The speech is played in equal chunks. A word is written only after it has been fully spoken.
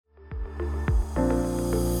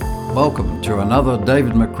Welcome to another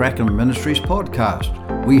David McCracken Ministries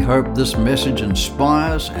podcast. We hope this message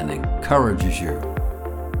inspires and encourages you.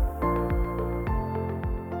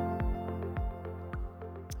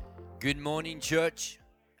 Good morning, church.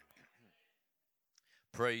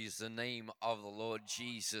 Praise the name of the Lord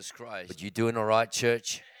Jesus Christ. But you doing all right,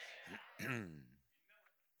 church?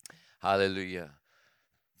 Hallelujah.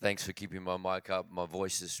 Thanks for keeping my mic up. My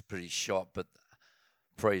voice is pretty shot, but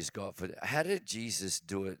praise God for that. How did Jesus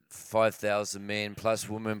do it? 5,000 men plus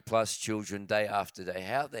women plus children day after day.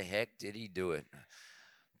 How the heck did he do it?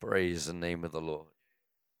 Praise the name of the Lord.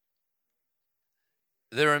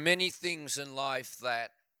 There are many things in life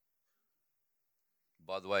that,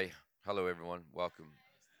 by the way, hello everyone, welcome.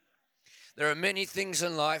 There are many things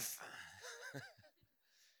in life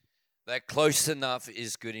that close enough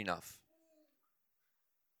is good enough.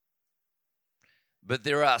 But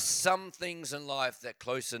there are some things in life that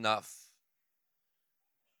close enough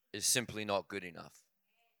is simply not good enough.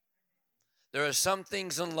 There are some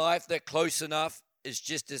things in life that close enough is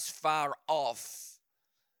just as far off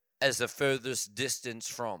as the furthest distance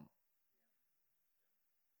from.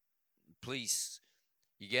 Please,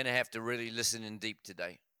 you're going to have to really listen in deep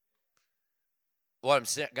today. What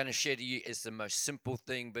I'm going to share to you is the most simple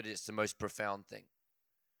thing, but it's the most profound thing.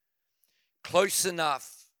 Close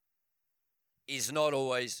enough is not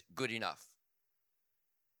always good enough.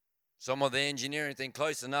 Some of the engineering thing,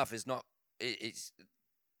 close enough is not, it's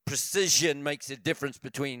precision makes a difference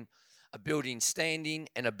between a building standing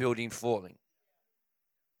and a building falling.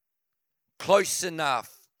 Close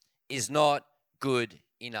enough is not good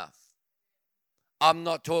enough. I'm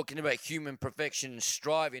not talking about human perfection and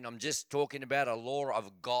striving. I'm just talking about a law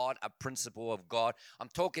of God, a principle of God. I'm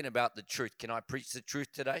talking about the truth. Can I preach the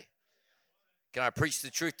truth today? Can I preach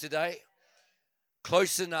the truth today?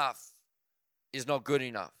 Close enough is not good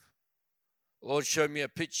enough. The Lord showed me a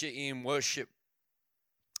picture in worship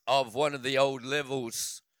of one of the old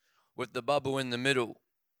levels with the bubble in the middle.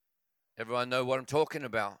 Everyone know what I'm talking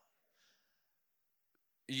about?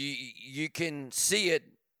 You can see it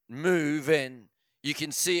move and you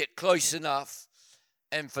can see it close enough.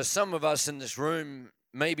 And for some of us in this room,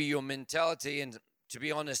 maybe your mentality, and to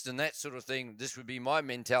be honest, and that sort of thing, this would be my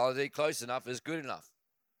mentality, close enough is good enough.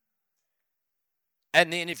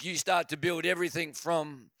 And then if you start to build everything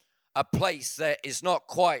from a place that is not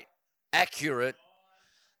quite accurate,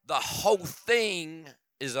 the whole thing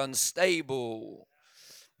is unstable.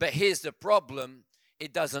 But here's the problem.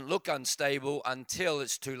 It doesn't look unstable until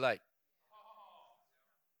it's too late.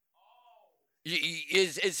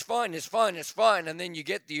 It's fine. And then you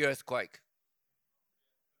get the earthquake.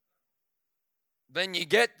 Then you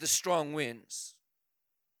get the strong winds.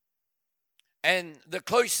 And the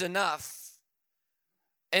close enough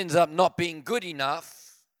ends up not being good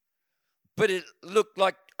enough, but it looked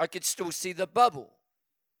like I could still see the bubble.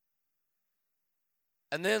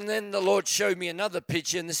 And then the Lord showed me another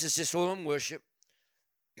picture, and this is just all in worship.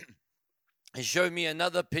 He showed me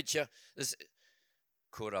another picture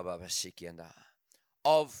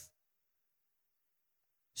of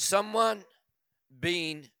someone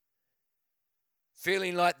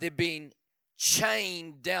feeling like they're being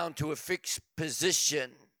chained down to a fixed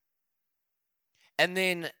position. And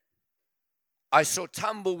then I saw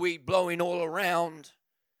tumbleweed blowing all around,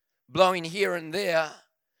 blowing here and there.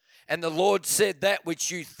 And the Lord said that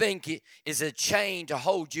which you think is a chain to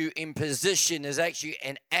hold you in position is actually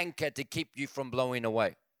an anchor to keep you from blowing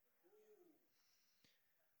away.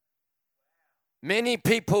 Many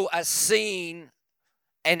people are seeing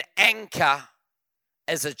an anchor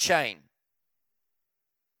as a chain.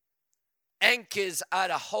 Anchors are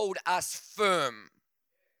to hold us firm,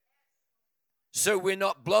 so we're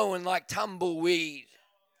not blowing like tumbleweed,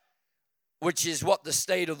 which is what the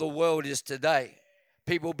state of the world is today.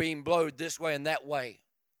 People being blown this way and that way,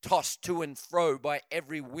 tossed to and fro by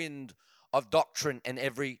every wind of doctrine and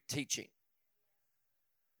every teaching.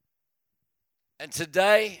 And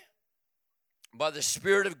today, by the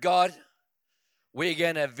Spirit of God, we're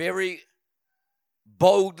going to very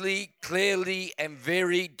boldly, clearly, and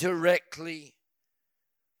very directly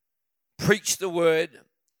preach the word.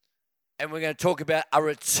 And we're going to talk about a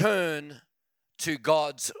return to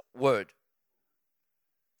God's word.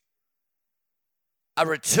 A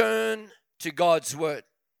return to God's word.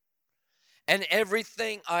 And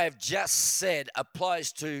everything I have just said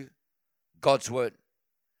applies to God's word.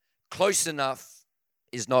 Close enough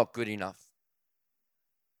is not good enough.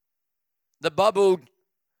 The bubble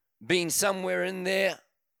being somewhere in there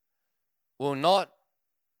will not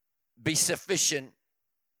be sufficient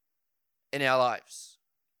in our lives.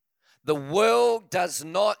 The world does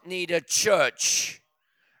not need a church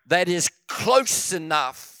that is close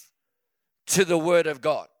enough to the Word of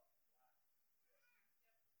God.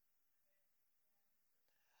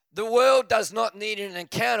 The world does not need an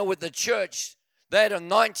encounter with the church. That on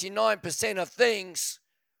 99% of things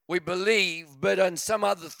we believe, but on some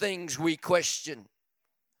other things we question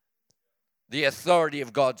the authority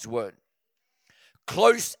of God's Word.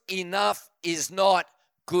 Close enough is not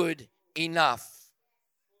good enough.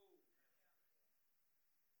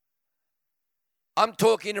 I'm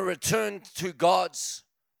talking a return to God's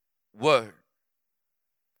Word.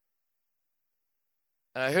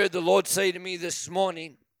 And I heard the Lord say to me this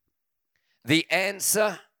morning, the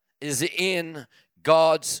answer is in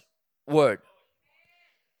God's Word.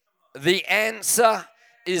 The answer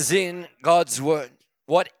is in God's Word.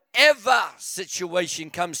 Whatever situation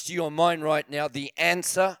comes to your mind right now, the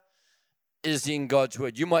answer is in God's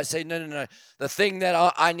Word. You might say, no. The thing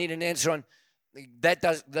that I need an answer on,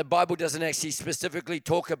 the Bible doesn't actually specifically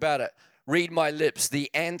talk about it. Read my lips. The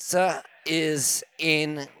answer is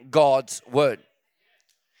in God's Word.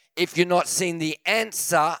 If you're not seeing the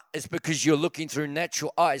answer, it's because you're looking through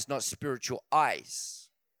natural eyes, not spiritual eyes.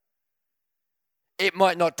 It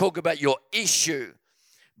might not talk about your issue,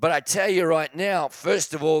 but I tell you right now,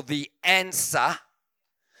 first of all, the answer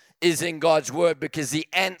is in God's Word, because the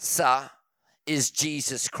answer is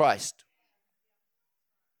Jesus Christ.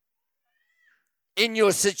 In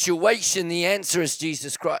your situation, the answer is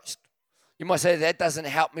Jesus Christ. You might say, that doesn't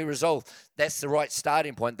help me resolve. That's the right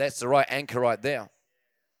starting point. That's the right anchor right there.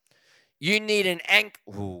 You need an anchor.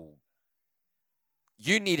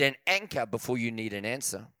 You need an anchor before you need an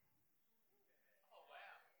answer.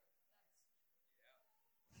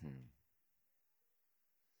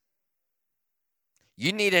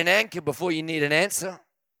 You need an anchor before you need an answer.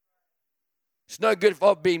 It's no good if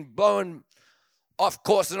I've been blown off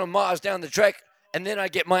course and I'm miles down the track and then I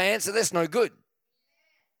get my answer. That's no good.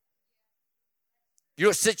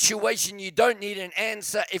 Your situation, you don't need an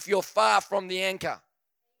answer if you're far from the anchor.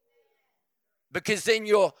 Because then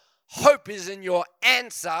your hope is in your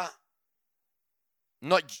answer,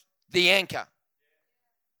 not the anchor.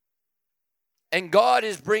 And God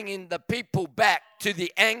is bringing the people back to the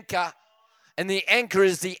anchor. And the anchor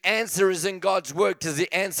is the answer is in God's Word, because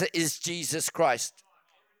the answer is Jesus Christ.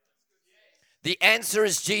 The answer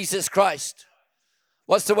is Jesus Christ.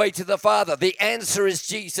 What's the way to the Father? The answer is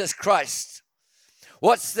Jesus Christ.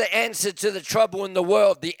 What's the answer to the trouble in the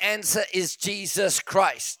world? The answer is Jesus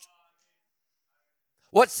Christ.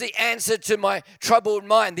 What's the answer to my troubled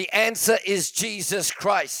mind? The answer is Jesus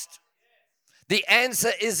Christ. The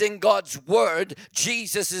answer is in God's Word.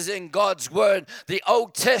 Jesus is in God's Word. The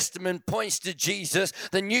Old Testament points to Jesus.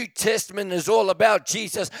 The New Testament is all about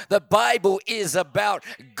Jesus. The Bible is about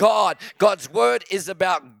God. God's Word is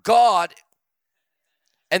about God.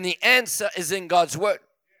 And the answer is in God's Word.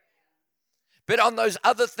 But on those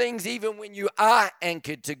other things, even when you are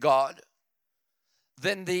anchored to God,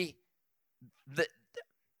 then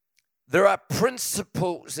there are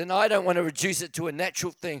principles, and I don't want to reduce it to a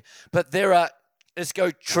natural thing, but there are, let's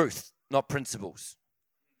go truth, not principles.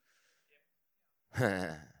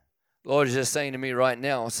 Lord is just saying to me right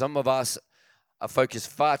now, some of us are focused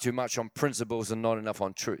far too much on principles and not enough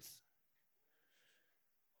on truth.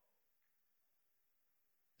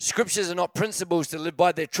 Scriptures are not principles to live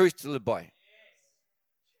by, they're truth to live by.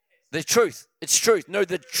 The truth, it's truth. No,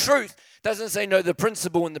 the truth doesn't say no the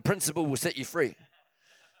principle, and the principle will set you free.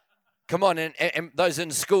 Come on, and those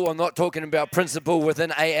in school, I'm not talking about principle with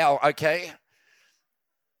an AL, okay?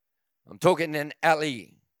 I'm talking an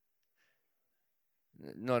Ali.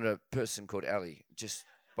 Not a person called Ali. Just,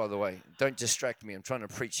 by the way, don't distract me. I'm trying to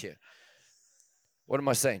preach here. What am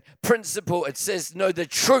I saying? Principle, it says, no, the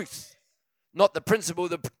truth. Not the principle,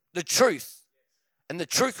 the truth. And the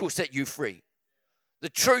truth will set you free. The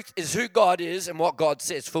truth is who God is and what God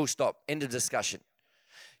says, full stop, end of discussion.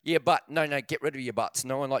 Yeah, but, no, get rid of your buts.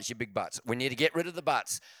 No one likes your big butts. We need to get rid of the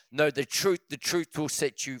buts. No, the truth will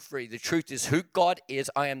set you free. The truth is who God is.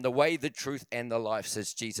 I am the way, the truth, and the life,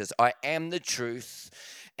 says Jesus. I am the truth,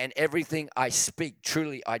 and everything I speak,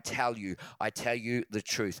 truly I tell you the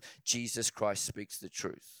truth. Jesus Christ speaks the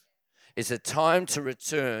truth. It's a time to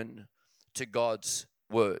return to God's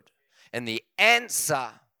Word. And the answer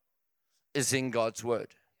is in God's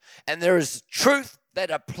Word. And there is truth that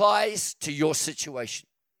applies to your situation.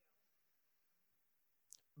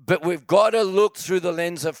 But we've got to look through the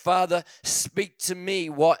lens of, Father, speak to me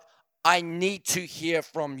what I need to hear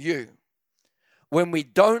from you. When we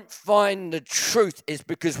don't find the truth, it's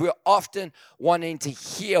because we're often wanting to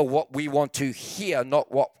hear what we want to hear,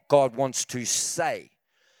 not what God wants to say.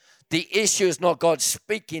 The issue is not God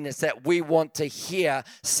speaking, it's that we want to hear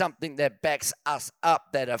something that backs us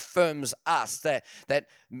up, that affirms us, that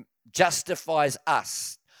justifies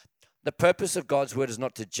us. The purpose of God's word is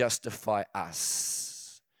not to justify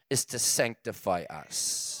us. It's to sanctify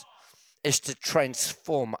us. It's to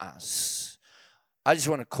transform us. I just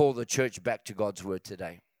want to call the church back to God's word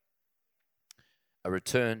today. A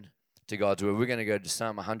return to God's word. We're going to go to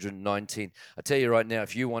Psalm 119. I tell you right now,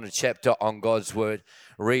 if you want a chapter on God's word,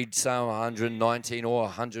 read Psalm 119 or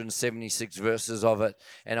 176 verses of it.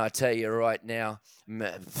 And I tell you right now,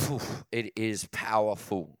 it is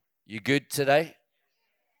powerful. You good today?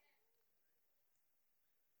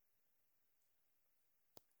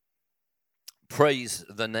 Praise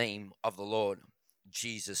the name of the Lord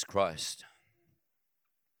Jesus Christ.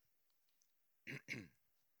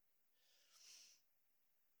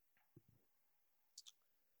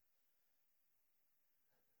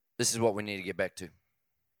 This is what we need to get back to.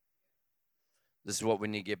 This is what we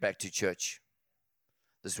need to get back to, church.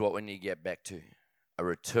 This is what we need to get back to. A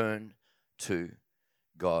return to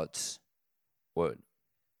God's word.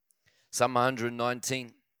 Psalm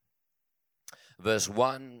 119, verse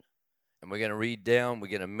 1. And we're going to read down,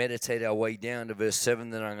 we're going to meditate our way down to verse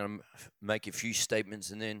 7, then I'm going to make a few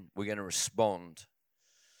statements, and then we're going to respond.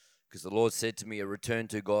 Because the Lord said to me, a return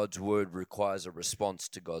to God's word requires a response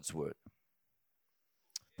to God's word.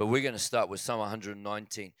 But we're going to start with Psalm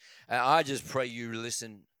 119. And I just pray you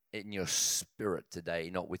listen in your spirit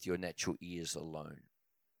today, not with your natural ears alone.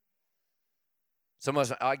 Someone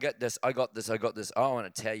said, I got this. I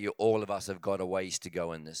want to tell you, all of us have got a ways to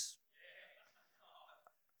go in this.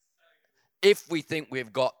 If we think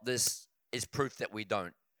we've got this, is proof that we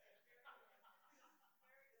don't.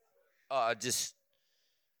 Just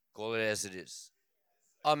call it as it is.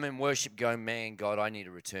 I'm in worship going, man, God, I need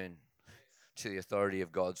to return to the authority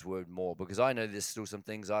of God's word more, because I know there's still some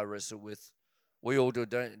things I wrestle with. We all do.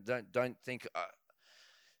 Don't think.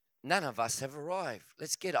 None of us have arrived.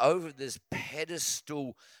 Let's get over this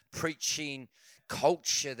pedestal preaching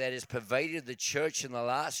culture that has pervaded the church in the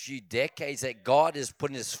last few decades, that God is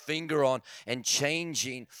putting his finger on and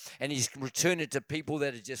changing, and he's returning to people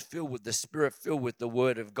that are just filled with the Spirit, filled with the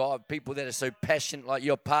Word of God, people that are so passionate like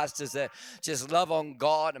your pastors that just love on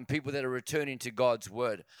God, and people that are returning to God's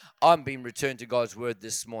Word. I'm being returned to God's Word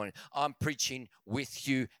this morning. I'm preaching with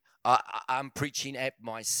you. I'm preaching at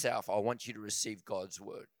myself. I want you to receive God's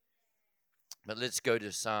Word. But let's go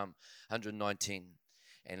to Psalm 119.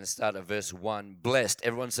 And let's start at verse 1. Blessed.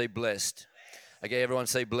 Everyone say blessed. Okay, everyone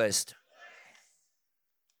say blessed.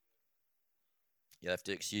 You'll have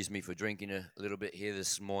to excuse me for drinking a little bit here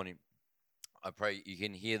this morning. I pray you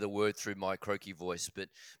can hear the word through my croaky voice. But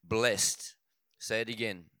blessed. Say it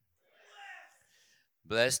again.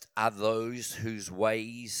 Blessed are those whose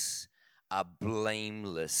ways are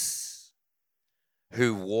blameless,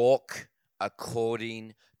 who walk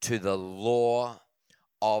according to the law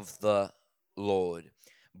of the Lord.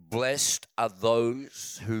 Blessed are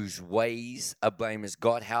those whose ways are blameless.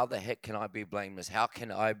 God, how the heck can I be blameless? How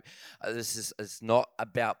can I? It's not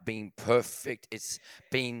about being perfect. It's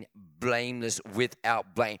being blameless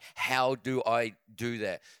without blame. How do I do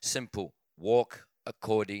that? Simple. Walk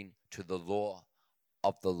according to the law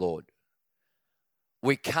of the Lord.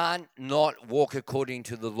 We can't not walk according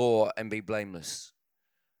to the law and be blameless.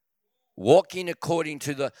 Walking according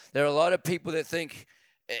to there are a lot of people that think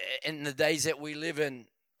in the days that we live in,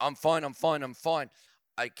 I'm fine. I'm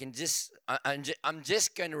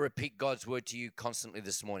just going to repeat God's word to you constantly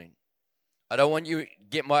this morning. I don't want you to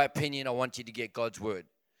get my opinion. I want you to get God's word.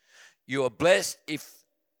 You are blessed if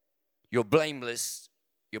you're blameless.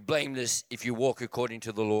 You're blameless if you walk according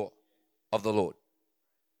to the law of the Lord.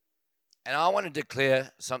 And I want to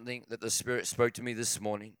declare something that the Spirit spoke to me this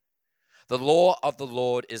morning. The law of the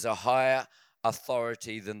Lord is a higher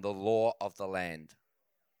authority than the law of the land.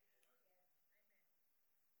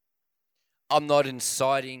 I'm not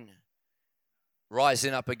inciting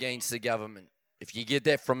rising up against the government. If you get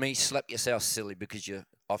that from me, slap yourself silly because you're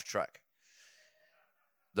off track.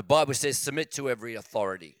 The Bible says submit to every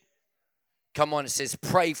authority. Come on, it says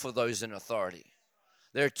pray for those in authority.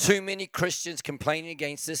 There are too many Christians complaining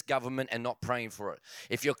against this government and not praying for it.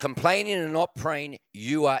 If you're complaining and not praying,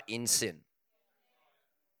 you are in sin.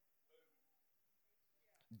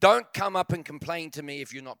 Don't come up and complain to me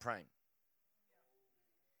if you're not praying.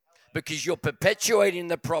 Because you're perpetuating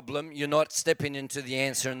the problem, you're not stepping into the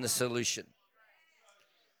answer and the solution.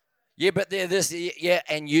 Yeah, but they're this, yeah,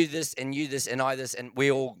 and you this, and you this, and I this, and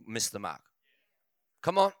we all miss the mark.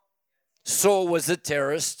 Come on. Saul was a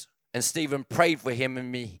terrorist, and Stephen prayed for him,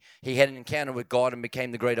 and he had an encounter with God and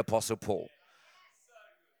became the great apostle Paul.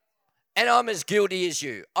 And I'm as guilty as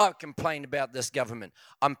you. I've complained about this government.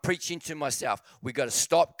 I'm preaching to myself. We've got to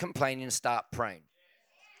stop complaining and start praying.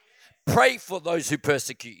 Pray for those who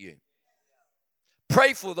persecute you.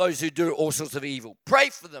 Pray for those who do all sorts of evil. Pray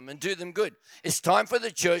for them and do them good. It's time for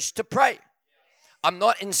the church to pray. I'm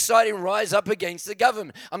not inciting rise up against the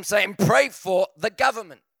government. I'm saying pray for the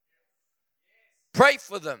government. Pray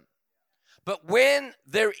for them. But when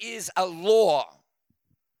there is a law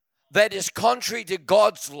that is contrary to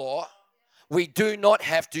God's law, we do not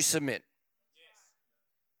have to submit.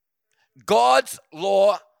 God's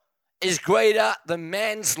law is greater than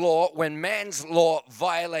man's law when man's law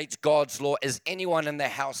violates God's law. Is anyone in the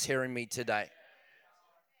house hearing me today?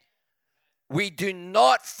 We do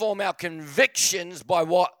not form our convictions by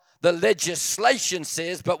what the legislation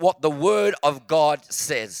says, but what the Word of God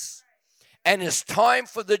says. And it's time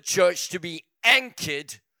for the church to be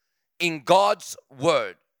anchored in God's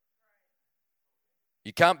Word.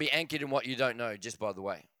 You can't be anchored in what you don't know, just by the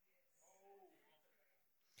way.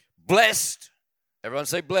 Blessed, everyone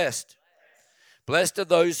say blessed. Blessed are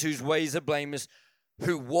those whose ways are blameless,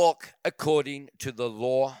 who walk according to the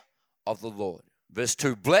law of the Lord. Verse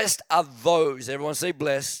 2, blessed are those, everyone say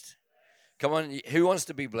blessed. Come on, who wants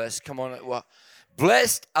to be blessed? Come on. Well,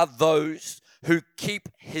 blessed are those who keep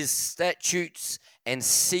his statutes and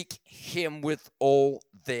seek him with all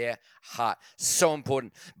their heart. So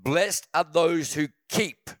important. Blessed are those who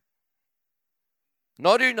keep.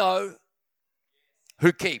 Not who know,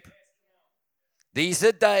 who keep. These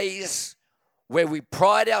are days where we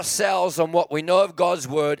pride ourselves on what we know of God's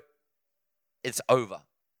word. It's over.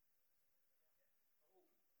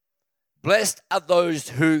 Blessed are those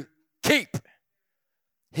who keep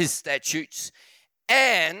his statutes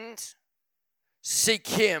and seek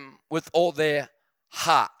him with all their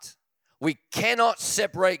heart. We cannot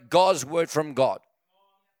separate God's word from God.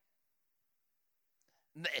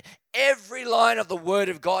 Every line of the word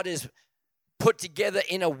of God is put together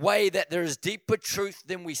in a way that there is deeper truth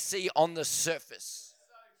than we see on the surface.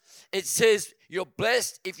 It says you're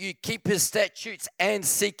blessed if you keep his statutes and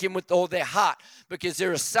seek him with all their heart. Because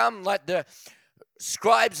there are some, like the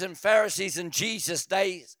scribes and Pharisees in Jesus'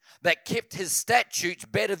 days, that kept his statutes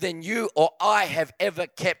better than you or I have ever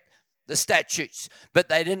kept the statutes. But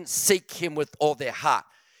they didn't seek him with all their heart.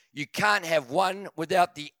 You can't have one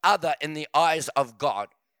without the other in the eyes of God.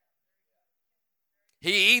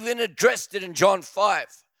 He even addressed it in John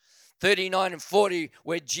 5:39 and 40,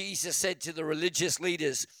 where Jesus said to the religious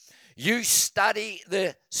leaders, you study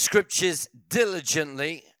the scriptures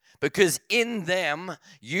diligently because in them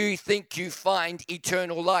you think you find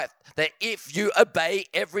eternal life. That if you obey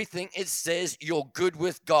everything it says, you're good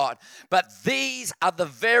with God. But these are the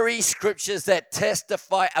very scriptures that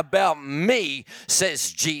testify about me,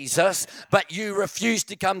 says Jesus. But you refuse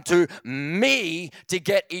to come to me to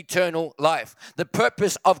get eternal life. The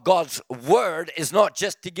purpose of God's word is not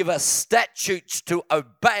just to give us statutes to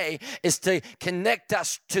obey, is to connect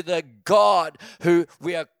us to the God who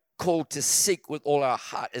we are called to seek with all our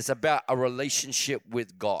heart. It's about a relationship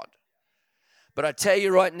with God. But I tell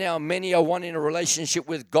you right now, many are wanting a relationship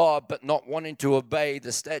with God but not wanting to obey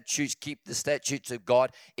the statutes, keep the statutes of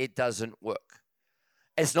God. It doesn't work.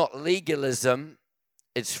 It's not legalism,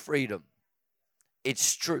 it's freedom.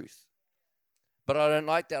 It's truth. But I don't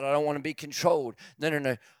like that. I don't want to be controlled.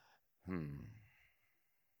 No.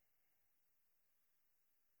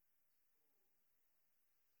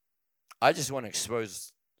 I just want to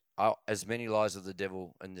expose as many lies of the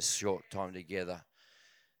devil in this short time together.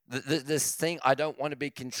 This thing, I don't want to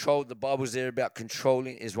be controlled. The Bible's there about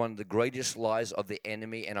controlling is one of the greatest lies of the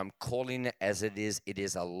enemy, and I'm calling it as it is. It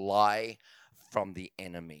is a lie from the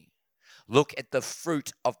enemy. Look at the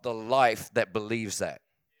fruit of the life that believes that.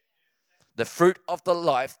 The fruit of the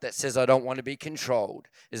life that says I don't want to be controlled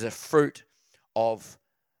is a fruit of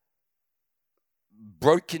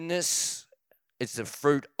brokenness. It's the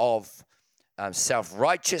fruit of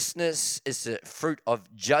self-righteousness. It's the fruit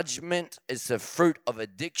of judgment. It's the fruit of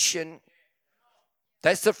addiction.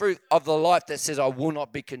 That's the fruit of the life that says I will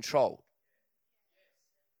not be controlled.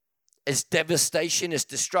 It's devastation, it's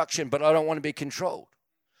destruction, but I don't want to be controlled.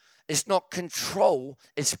 It's not control,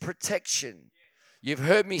 it's protection. You've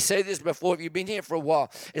heard me say this before if you've been here for a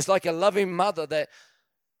while. It's like a loving mother that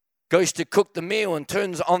goes to cook the meal and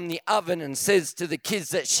turns on the oven and says to the kids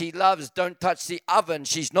that she loves, don't touch the oven.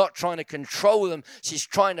 She's not trying to control them. She's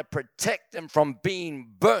trying to protect them from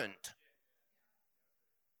being burnt.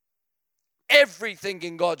 Everything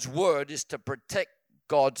in God's word is to protect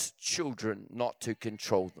God's children, not to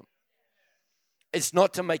control them. It's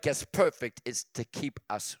not to make us perfect. It's to keep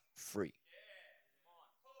us free.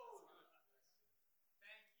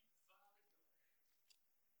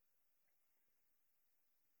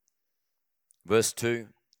 Verse 2,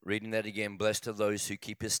 Reading that again. Blessed are those who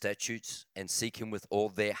keep his statutes and seek him with all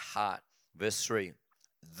their heart. Verse 3.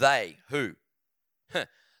 They, who?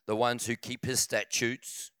 The ones who keep his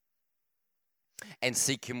statutes and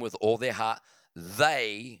seek him with all their heart.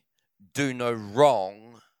 They do no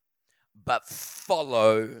wrong, but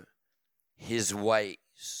follow his ways.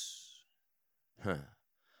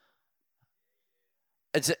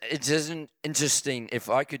 It isn't interesting if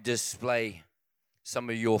I could display some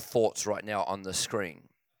of your thoughts right now on the screen.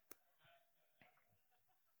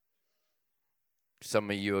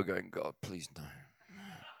 Some of you are going, God, please no.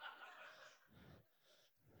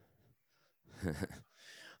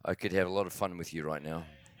 I could have a lot of fun with you right now.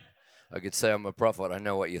 I could say I'm a prophet. I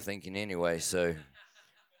know what you're thinking anyway, so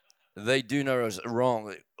they do know it's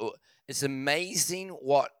wrong. It's amazing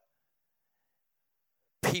what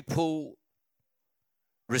people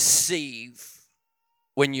receive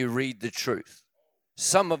when you read the truth.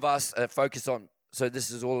 Some of us focus on, so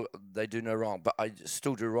this is all, they do no wrong, but I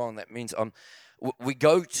still do wrong. That means we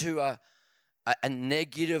go to a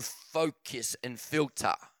negative focus and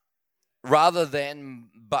filter rather than,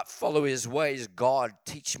 but follow his ways. God,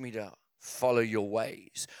 teach me to follow your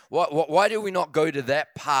ways. Why do we not go to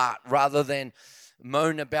that part rather than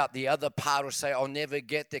moan about the other part or say, I'll never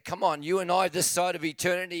get there? Come on, you and I this side of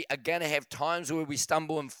eternity are going to have times where we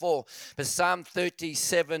stumble and fall. But Psalm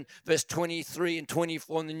 37, verse 23 and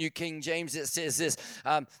 24 in the New King James, it says this.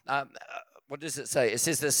 What does it say? It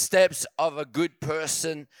says the steps of a good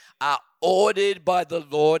person are ordered by the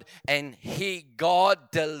Lord, and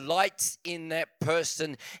God delights in that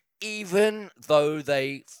person even though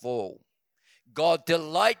they fall. God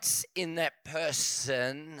delights in that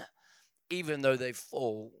person even though they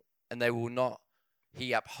fall, and they will not,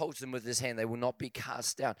 he upholds them with his hand. They will not be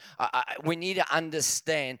cast down. We need to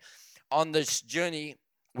understand on this journey,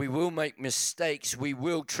 we will make mistakes. We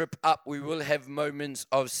will trip up. We will have moments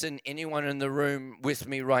of sin. Anyone in the room with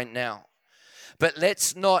me right now? But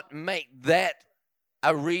let's not make that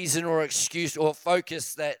a reason or excuse or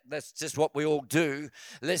focus that's just what we all do.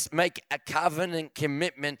 Let's make a covenant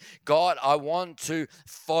commitment. God, I want to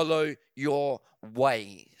follow your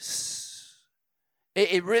ways.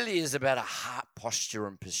 It really is about a heart posture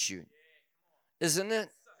and pursuit, isn't it?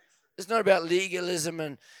 It's not about legalism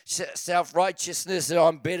and self-righteousness, that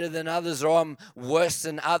I'm better than others or I'm worse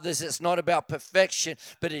than others. It's not about perfection,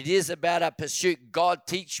 but it is about a pursuit. God,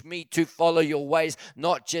 teach me to follow your ways,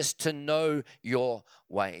 not just to know your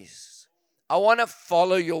ways. I want to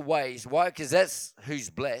follow your ways. Why? Because that's who's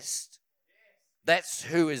blessed. That's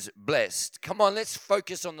who is blessed. Come on, let's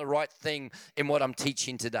focus on the right thing in what I'm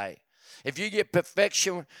teaching today. If you get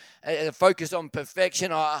perfection, focus on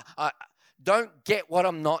perfection, don't get what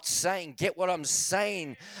I'm not saying. Get what I'm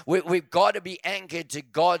saying. We've got to be anchored to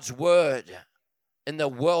God's word in the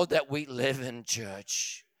world that we live in,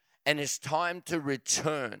 church. And it's time to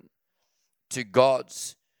return to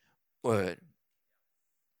God's word,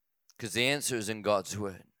 because the answer is in God's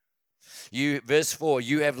word. Verse 4,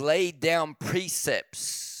 you have laid down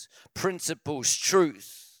precepts, principles,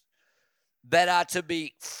 truth that are to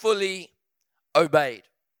be fully obeyed.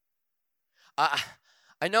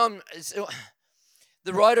 I know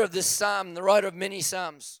the writer of this psalm, the writer of many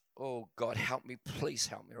psalms. Oh, God, help me. Please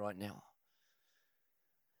help me right now.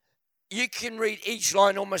 You can read each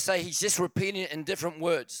line, almost say he's just repeating it in different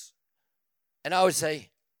words. And I would say,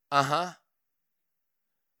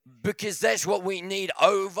 because that's what we need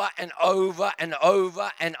over and over and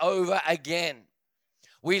over and over again.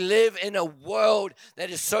 We live in a world that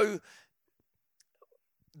is oh,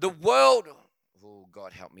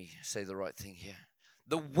 God, help me say the right thing here.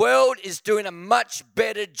 The world is doing a much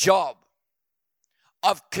better job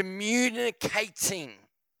of communicating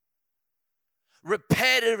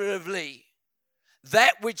repetitively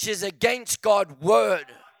that which is against God's word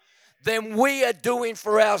than we are doing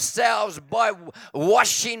for ourselves by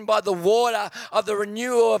washing by the water of the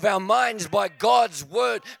renewal of our minds by God's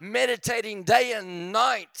word, meditating day and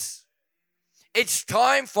night. It's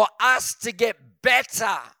time for us to get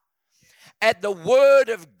better at the word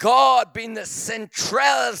of God being the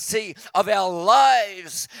centrality of our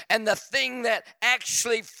lives and the thing that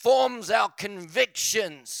actually forms our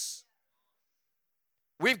convictions.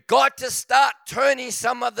 We've got to start turning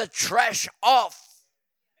some of the trash off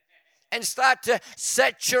and start to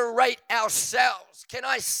saturate ourselves. Can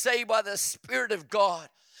I say by the Spirit of God,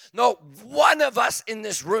 not one of us in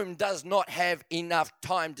this room does not have enough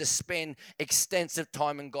time to spend extensive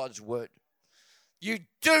time in God's word. You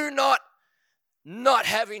do not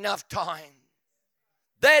have enough time.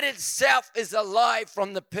 That itself is a lie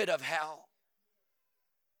from the pit of hell.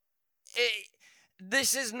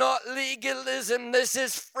 This is not legalism. This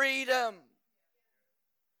is freedom.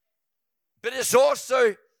 But it's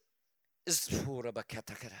also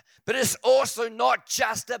not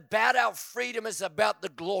just about our freedom, it's about the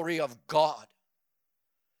glory of God.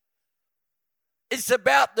 It's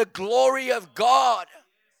about the glory of God.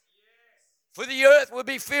 For the earth will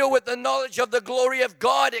be filled with the knowledge of the glory of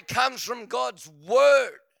God. It comes from God's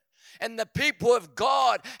word. And the people of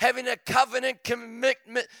God having a covenant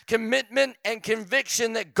commitment and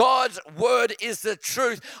conviction that God's word is the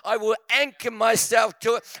truth. I will anchor myself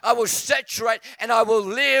to it. I will saturate and I will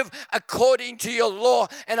live according to your law.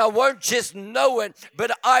 And I won't just know it,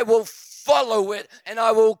 but I will follow it and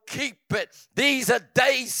I will keep it. These are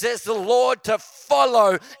days, says the Lord, to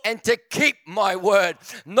follow and to keep my word,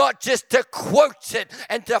 not just to quote it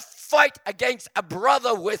and to fight against a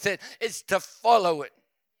brother with it. It's to follow it.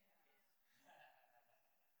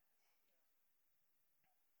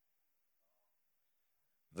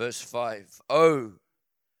 Verse 5, oh,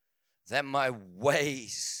 that my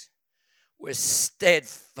ways were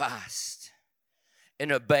steadfast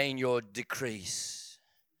in obeying your decrees.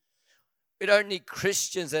 We don't need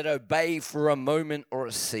Christians that obey for a moment or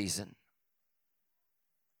a season.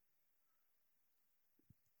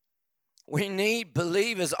 We need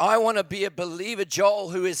believers. I want to be a believer, Joel,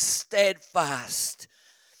 who is steadfast,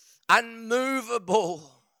 unmovable,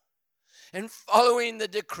 and following the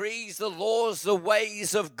decrees, the laws, the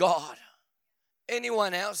ways of God.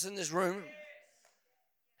 Anyone else in this room?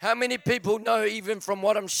 How many people know, even from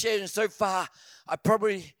what I'm sharing so far, I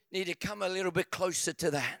probably need to come a little bit closer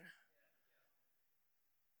to that.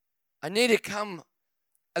 I need to come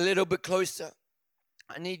a little bit closer.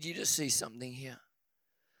 I need you to see something here.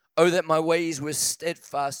 Oh, that my ways were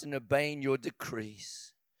steadfast in obeying your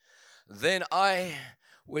decrees. Then I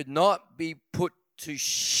would not be put to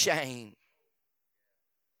shame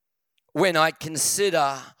when I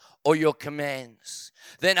consider all your commands.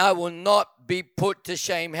 Then I will not be put to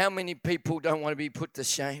shame. How many people don't want to be put to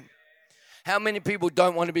shame? How many people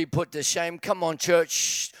don't want to be put to shame? Come on,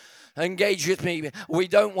 church. Engage with me. We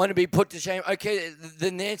don't want to be put to shame. Okay,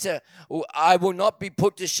 the answer, I will not be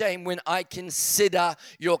put to shame when I consider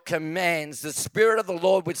your commands. The Spirit of the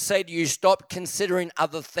Lord would say to you, stop considering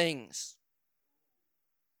other things.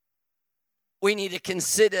 We need to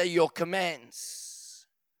consider your commands.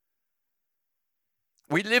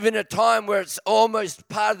 We live in a time where it's almost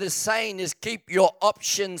part of the saying is keep your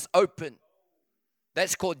options open.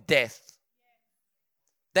 That's called death.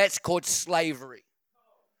 That's called slavery.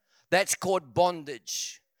 That's called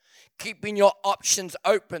bondage. Keeping your options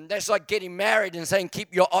open. That's like getting married and saying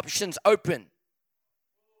keep your options open.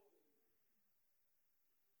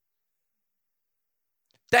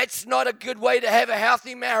 That's not a good way to have a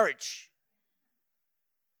healthy marriage.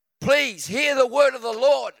 Please hear the word of the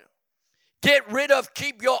Lord. Get rid of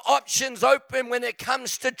keep your options open when it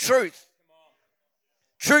comes to truth.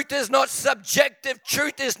 Truth is not subjective.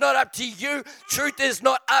 Truth is not up to you. Truth is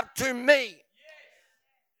not up to me.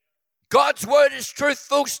 God's word is truth,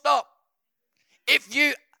 full stop. If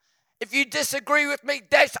you disagree with me,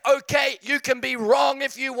 that's okay. You can be wrong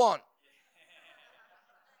if you want.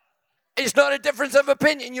 It's not a difference of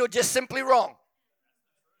opinion. You're just simply wrong.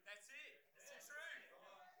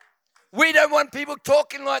 We don't want people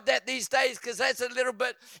talking like that these days because that's a little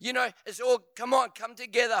bit, it's all, come on, come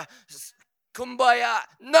together, kumbaya.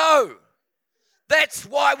 No, that's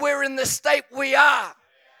why we're in the state we are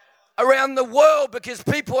around the world, because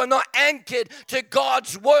people are not anchored to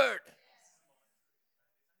God's word.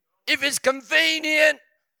 If it's convenient,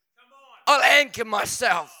 I'll anchor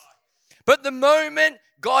myself. But the moment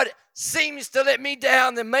God seems to let me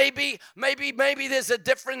down, then maybe there's a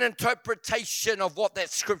different interpretation of what that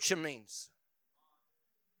scripture means.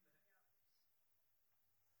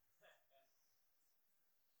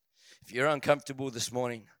 If you're uncomfortable this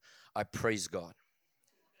morning, I praise God.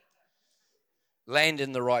 Land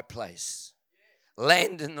in the right place.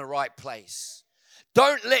 Land in the right place.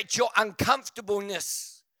 Don't let your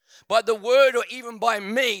uncomfortableness by the word or even by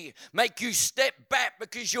me make you step back,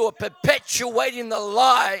 because you are perpetuating the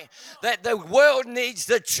lie that the world needs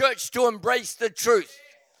the church to embrace the truth.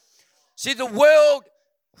 See, the world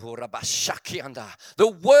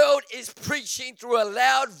is preaching through a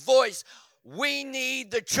loud voice. We need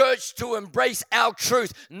the church to embrace our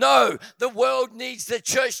truth. No, the world needs the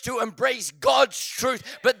church to embrace God's truth,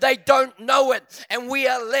 but they don't know it. And we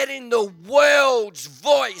are letting the world's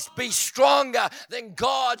voice be stronger than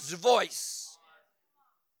God's voice.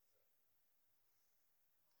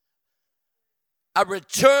 A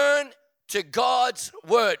return to God's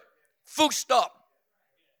word. Full stop.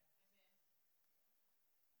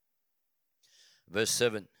 Verse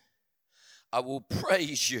 7. I will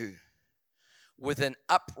praise you with an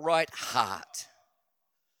upright heart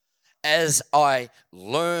as I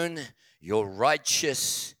learn your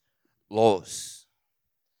righteous laws.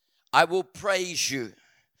 I will praise you.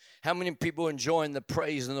 How many people enjoying the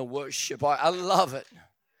praise and the worship? I love it.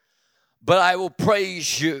 But I will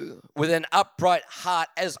praise you with an upright heart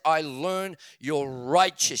as I learn your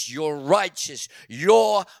righteous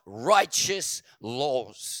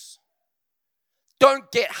laws.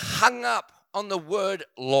 Don't get hung up on the word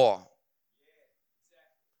law.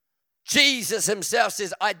 Jesus himself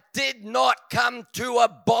says, I did not come to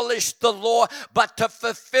abolish the law, but to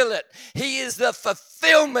fulfill it. He is the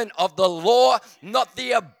fulfillment of the law, not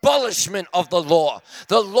the abolishment of the law.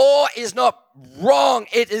 The law is not wrong.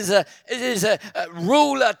 It is a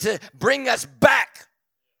ruler to bring us back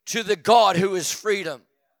to the God who is freedom.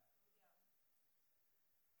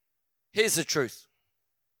 Here's the truth.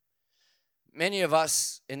 Many of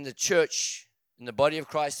us in the church, in the body of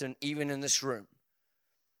Christ, and even in this room,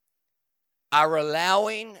 are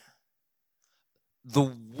allowing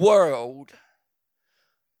the world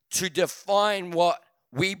to define what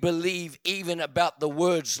we believe even about the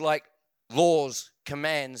words like laws,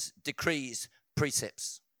 commands, decrees,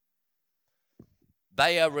 precepts.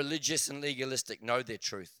 They are religious and legalistic. No, they're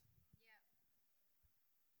truth.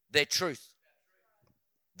 They're truth.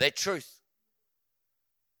 They're truth.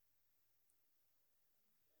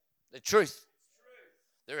 The truth.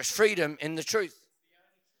 There is freedom in the truth.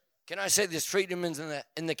 Can I say there's freedom in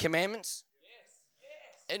the commandments? Yes.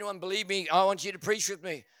 Anyone believe me? I want you to preach with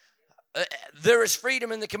me. There is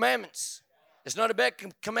freedom in the commandments. It's not about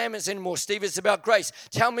commandments anymore, Steve. It's about grace.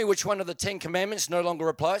 Tell me which one of the 10 commandments no longer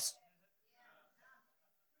applies.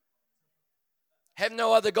 Have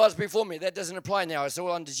no other gods before me. That doesn't apply now. It's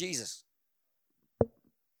all under Jesus.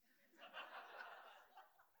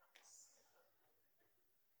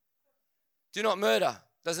 Do not murder.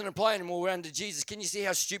 Doesn't apply anymore. We're under Jesus. Can you see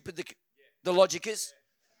how stupid the logic is?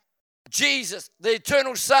 Jesus, the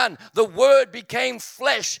eternal Son, the Word became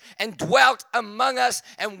flesh and dwelt among us,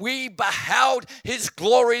 and we beheld his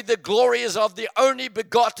glory. The glory is of the only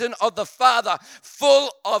begotten of the Father,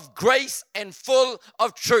 full of grace and full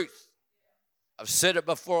of truth. I've said it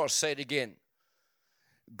before, I'll say it again.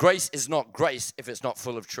 Grace is not grace if it's not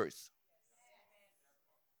full of truth.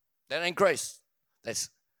 That ain't grace. That's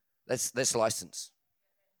license.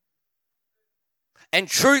 And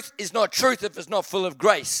truth is not truth if it's not full of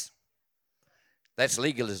grace. That's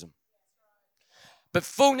legalism. But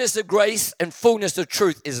fullness of grace and fullness of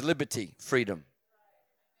truth is liberty, freedom.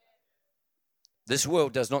 This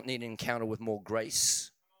world does not need an encounter with more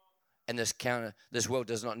grace. And this world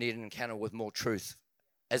does not need an encounter with more truth.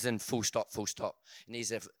 As in full stop, full stop. It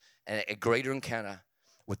needs a greater encounter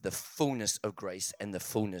with the fullness of grace and the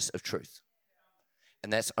fullness of truth.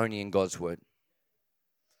 And that's only in God's word.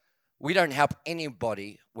 We don't help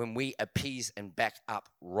anybody when we appease and back up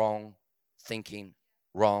wrong thinking,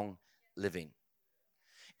 wrong living.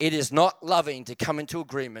 It is not loving to come into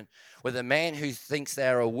agreement with a man who thinks they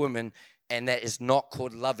are a woman, and that is not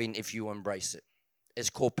called loving if you embrace it. It's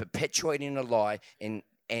called perpetuating a lie and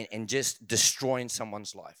just destroying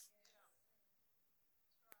someone's life.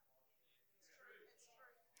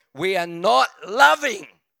 We are not loving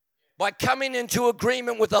by coming into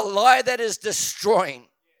agreement with a lie that is destroying.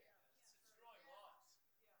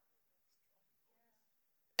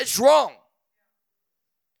 It's wrong.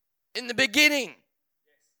 In the beginning,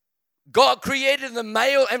 God created the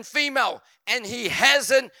male and female, and he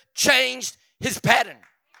hasn't changed his pattern.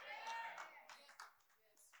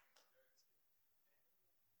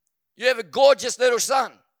 You have a gorgeous little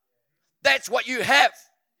son. That's what you have.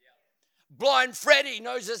 Blind Freddie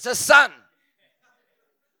knows it's a son.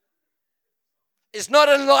 It's not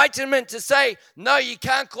enlightenment to say, no, you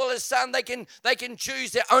can't call it son. They can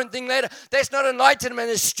choose their own thing later. That's not enlightenment.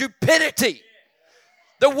 It's stupidity.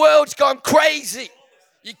 The world's gone crazy.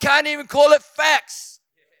 You can't even call it facts.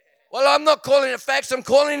 Well, I'm not calling it facts. I'm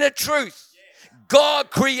calling it truth.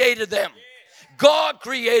 God created them. God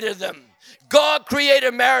created them. God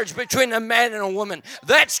created marriage between a man and a woman.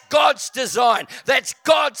 That's God's design. That's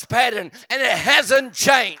God's pattern. And it hasn't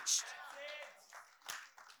changed.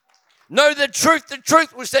 Know the truth. The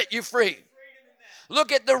truth will set you free.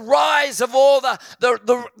 Look at the rise of all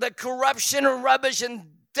the corruption and rubbish and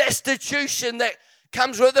destitution that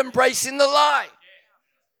comes with embracing the lie.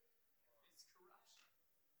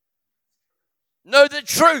 Know the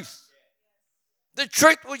truth. The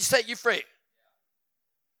truth will set you free.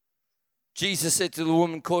 Jesus said to the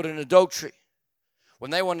woman caught in adultery,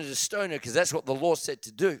 when they wanted to stone her, because that's what the law said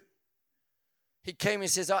to do, he came and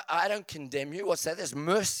says, I don't condemn you. What's that? That's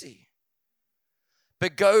mercy.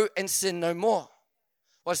 But go and sin no more.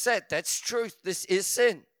 What's that? That's truth. This is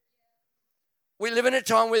sin. We live in a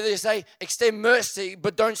time where they say, extend mercy,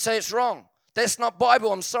 but don't say it's wrong. That's not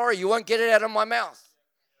Bible. I'm sorry. You won't get it out of my mouth.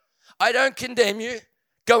 I don't condemn you.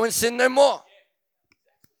 Go and sin no more.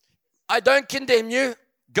 I don't condemn you.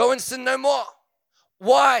 Go and sin no more.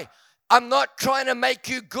 Why? I'm not trying to make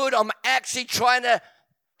you good. I'm actually trying to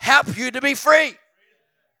help you to be free.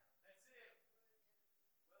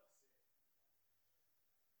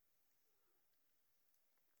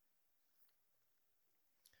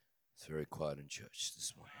 It's very quiet in church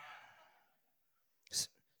this morning.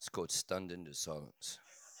 It's called stunned into silence.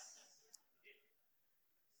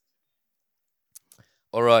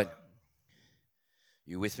 All right.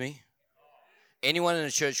 You with me? Anyone in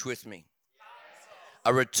the church with me?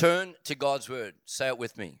 A return to God's word. Say it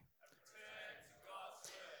with me.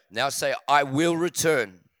 Now say, I will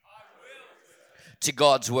return to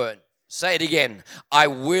God's word. Say it again. I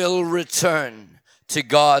will return to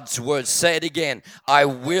God's word. Say it again. I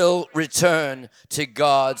will return to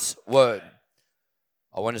God's word.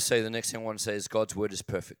 I want to say the next thing I want to say is God's word is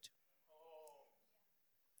perfect.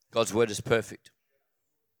 God's word is perfect.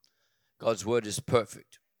 God's word is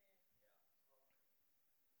perfect.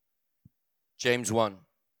 James 1,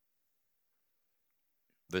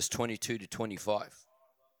 verse 22 to 25.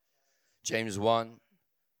 James 1,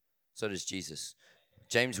 so does Jesus.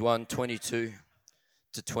 James 1, 22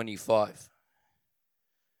 to 25.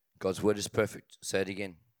 God's word is perfect. Say it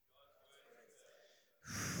again.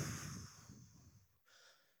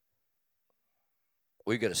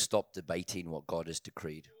 We've got to stop debating what God has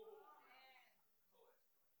decreed.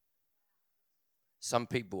 Some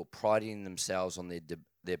people are priding themselves on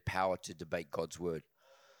their power to debate God's word.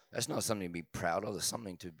 That's not something to be proud of. It's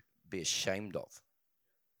something to be ashamed of.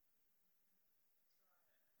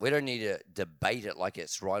 We don't need to debate it like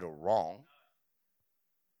it's right or wrong.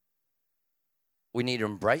 We need to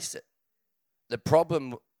embrace it. The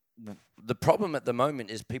problem at the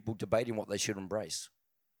moment is people debating what they should embrace.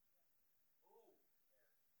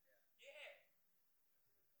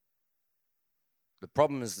 The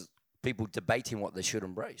problem is people debating what they should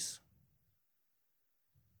embrace.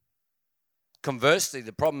 Conversely,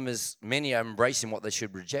 the problem is many are embracing what they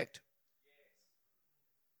should reject.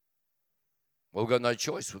 Well, we've got no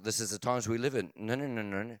choice. This is the times we live in.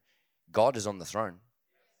 No. God is on the throne.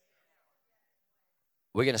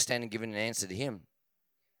 We're going to stand and give an answer to him.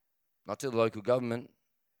 Not to the local government.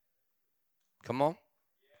 Come on.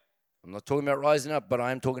 I'm not talking about rising up, but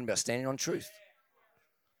I am talking about standing on truth.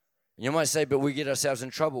 You might say, but we get ourselves in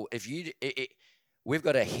trouble. We've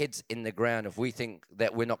got our heads in the ground if we think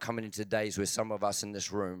that we're not coming into days where some of us in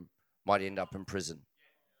this room might end up in prison.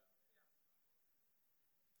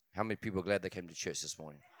 How many people are glad they came to church this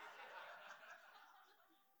morning?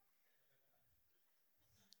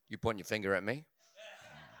 You point your finger at me?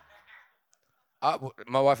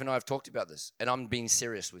 My wife and I have talked about this, and I'm being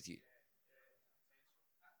serious with you.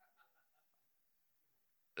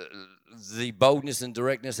 The boldness and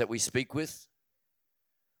directness that we speak with,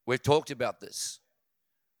 we've talked about this.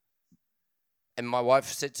 And my wife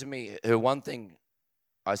said to me, her one thing,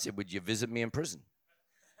 I said, would you visit me in prison?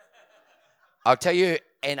 I'll tell you,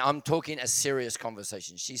 and I'm talking a serious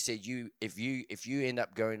conversation. She said, if you end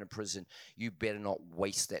up going to prison, you better not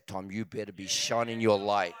waste that time. You better be shining your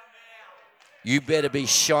light. You better be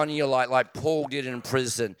shining your light like Paul did in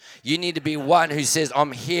prison. You need to be one who says,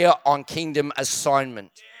 I'm here on kingdom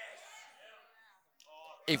assignment.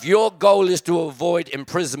 If your goal is to avoid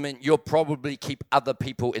imprisonment, you'll probably keep other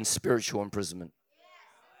people in spiritual imprisonment.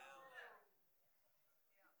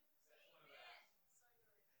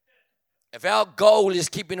 If our goal is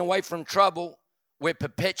keeping away from trouble, we're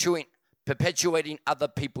perpetuating other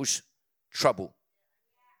people's trouble.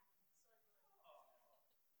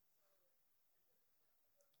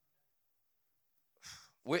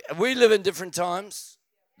 We live in different times.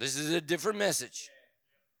 This is a different message.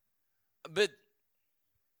 But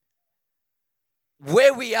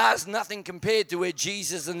where we are is nothing compared to where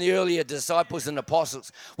Jesus and the earlier disciples and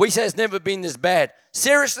apostles. We say it's never been this bad.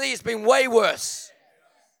 Seriously, it's been way worse.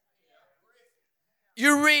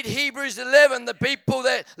 You read Hebrews 11, the people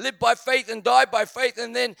that live by faith and die by faith,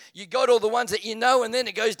 and then you got all the ones that you know, and then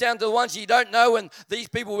it goes down to the ones you don't know, and these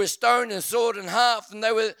people were stoned and sawed in half, and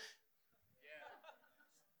they were...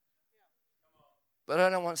 But I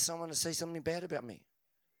don't want someone to say something bad about me.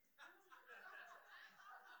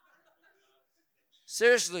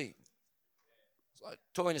 Seriously. It's like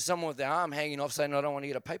talking to someone with their arm hanging off saying, I don't want to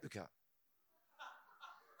get a paper cut.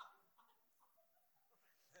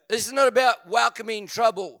 This is not about welcoming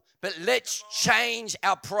trouble, but let's change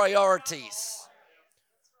our priorities.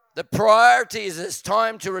 The priority is it's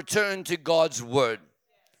time to return to God's word.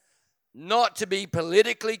 not to be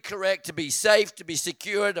politically correct, to be safe, to be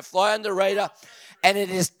secure, to fly on the radar. And it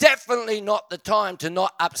is definitely not the time to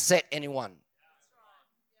not upset anyone.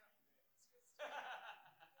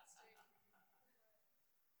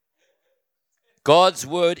 God's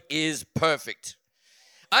word is perfect.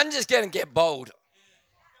 I'm just going to get bold.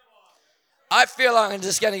 I feel like I'm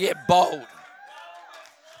just going to get bold.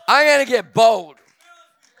 I'm going to get bold.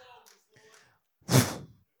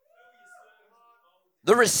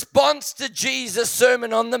 The response to Jesus'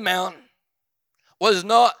 Sermon on the Mount was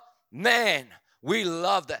not, man, we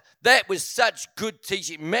love that. That was such good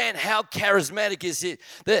teaching. Man, how charismatic is it?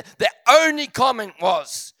 The only comment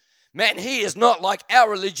was, man, he is not like our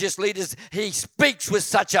religious leaders. He speaks with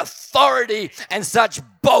such authority and such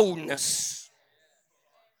boldness.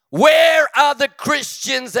 Where are the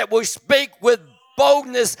Christians that will speak with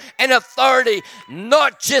boldness and authority,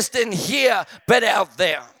 not just in here, but out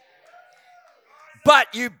there?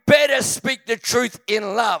 But you better speak the truth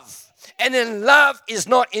in love. And in love is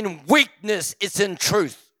not in weakness, it's in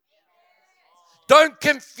truth. Don't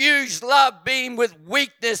confuse love being with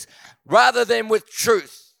weakness rather than with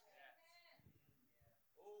truth.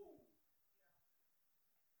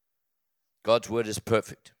 God's word is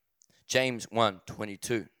perfect. James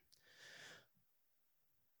 1:22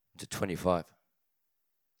 to 25.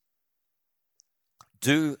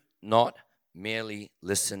 Do not merely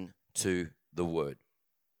listen to the word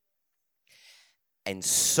and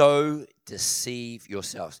so deceive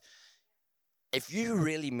yourselves. If you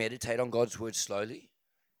really meditate on God's word slowly,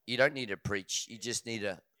 you don't need to preach. You just need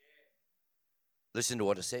to listen to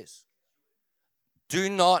what it says. Do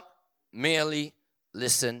not merely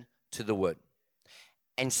listen to the word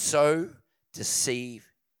and so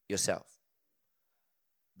deceive yourself.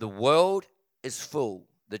 The world is full.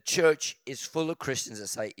 The church is full of Christians that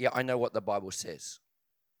say, yeah, I know what the Bible says.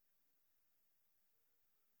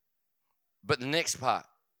 But the next part,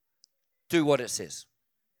 do what it says.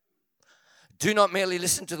 Do not merely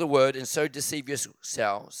listen to the word and so deceive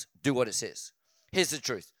yourselves. Do what it says. Here's the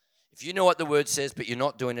truth. If you know what the word says, but you're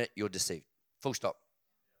not doing it, you're deceived. Full stop.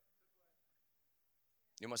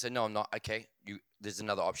 You might say, no, I'm not. Okay, there's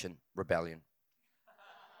another option, rebellion.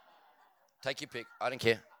 Take your pick. I don't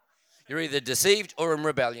care. You're either deceived or in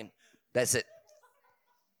rebellion. That's it.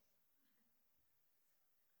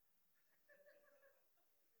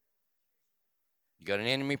 You got an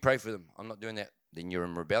enemy, pray for them. I'm not doing that. Then you're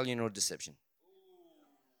in rebellion or deception.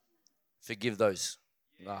 Forgive those.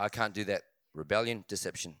 No, I can't do that. Rebellion,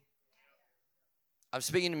 deception. I'm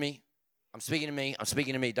speaking to me. I'm speaking to me. I'm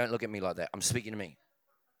speaking to me. Don't look at me like that. I'm speaking to me.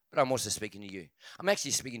 But I'm also speaking to you. I'm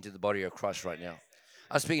actually speaking to the body of Christ right now.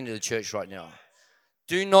 I'm speaking to the church right now.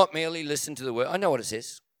 Do not merely listen to the word. I know what it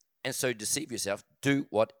says. And so deceive yourself. Do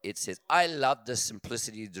what it says. I love the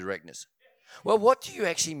simplicity and directness. Well, what do you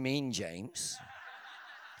actually mean, James?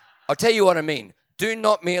 I'll tell you what I mean. Do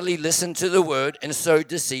not merely listen to the word and so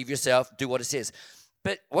deceive yourself. Do what it says.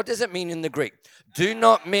 But what does it mean in the Greek? Do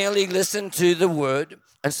not merely listen to the word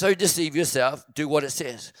and so deceive yourself. Do what it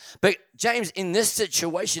says. But James, in this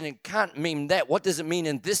situation, it can't mean that. What does it mean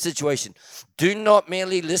in this situation? Do not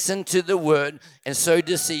merely listen to the word and so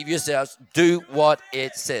deceive yourselves. Do what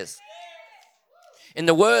it says. In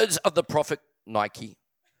the words of the prophet Nike,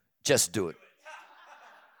 just do it.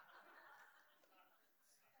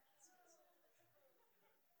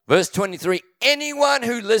 Verse 23, anyone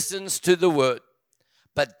who listens to the word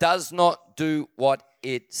but does not do what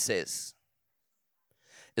it says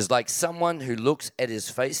is like someone who looks at his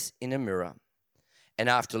face in a mirror and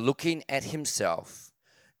after looking at himself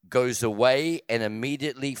goes away and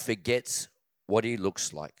immediately forgets what he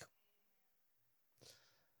looks like.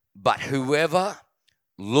 But whoever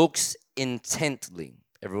looks intently,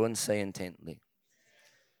 everyone say intently.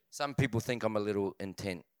 Some people think I'm a little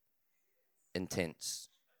intense.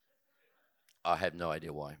 I have no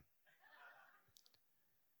idea why.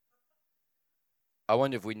 I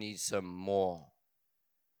wonder if we need some more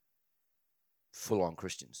full-on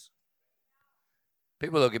Christians.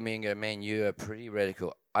 People look at me and go, man, you are pretty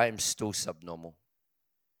radical. I am still subnormal.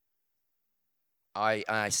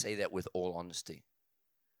 I say that with all honesty.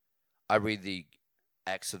 I read the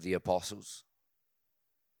Acts of the Apostles.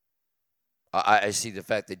 I see the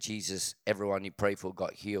fact that Jesus, everyone he prayed for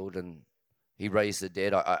got healed and he raised the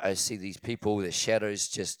dead. I see these people, their shadows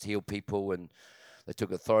just heal people, and they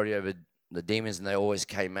took authority over the demons, and they always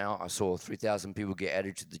came out. I saw 3,000 people get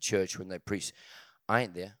added to the church when they preached. I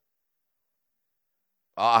ain't there.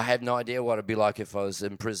 I have no idea what it'd be like if I was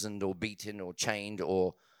imprisoned or beaten or chained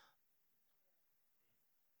or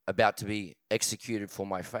about to be executed for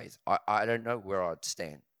my faith. I don't know where I'd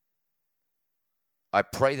stand. I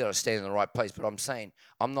pray that I stand in the right place, but I'm saying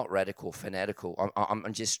I'm not radical, fanatical.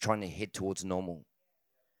 I'm just trying to head towards normal.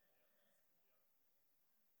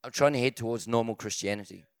 I'm trying to head towards normal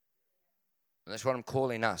Christianity. And that's what I'm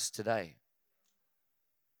calling us today.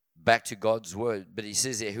 Back to God's word. But he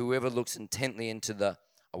says that whoever looks intently into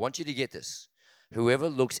I want you to get this. Whoever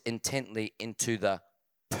looks intently into the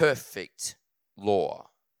perfect law,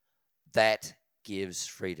 that gives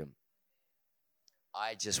freedom.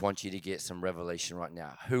 I just want you to get some revelation right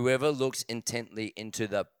now. Whoever looks intently into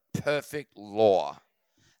the perfect law,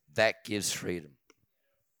 that gives freedom.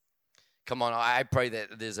 Come on, I pray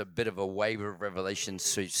that there's a bit of a wave of revelation.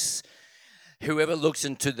 Whoever looks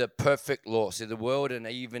into the perfect law. See, the world and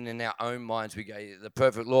even in our own minds, we go, the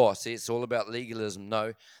perfect law. See, it's all about legalism.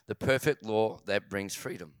 No, the perfect law, that brings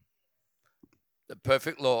freedom. The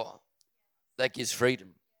perfect law, that gives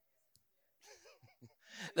freedom.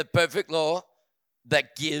 The perfect law,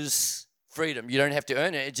 that gives freedom. You don't have to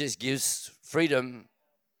earn it. It just gives freedom.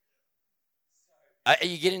 Are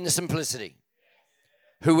you getting the simplicity?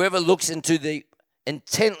 Whoever looks intently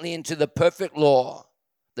into the perfect law,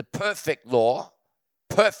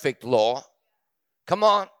 come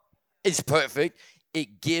on, it's perfect.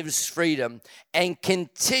 It gives freedom and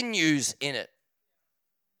continues in it.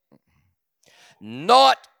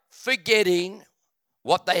 Not forgetting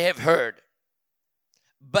what they have heard,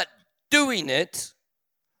 but doing it,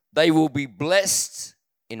 they will be blessed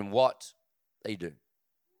in what they do.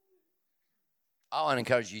 I want to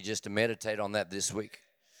encourage you just to meditate on that this week.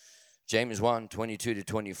 James 1, 22 to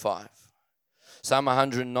 25. Psalm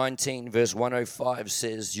 119, verse 105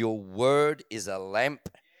 says, your word is a lamp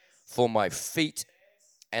for my feet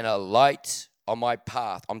and a light on my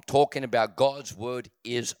path. I'm talking about God's word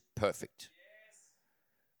is perfect.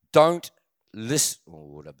 Don't listen.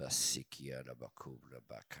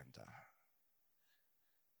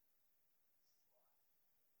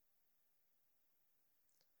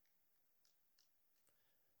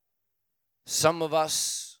 Some of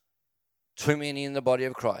us, too many in the body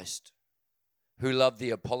of Christ, who love the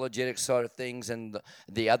apologetic side of things and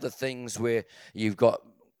the other things where you've got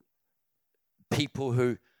people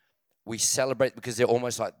who we celebrate because they're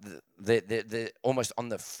almost like they're almost on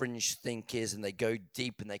the fringe thinkers and they go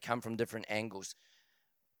deep and they come from different angles.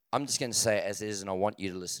 I'm just going to say it as it is, and I want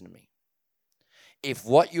you to listen to me. If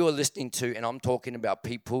what you are listening to, and I'm talking about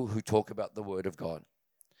people who talk about the Word of God,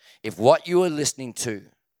 if what you are listening to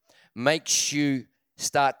makes you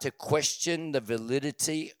start to question the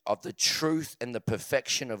validity of the truth and the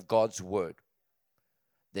perfection of God's word,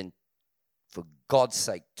 then for God's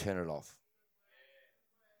sake, turn it off.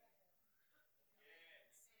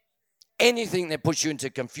 Anything that puts you into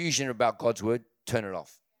confusion about God's word, turn it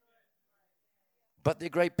off. But they're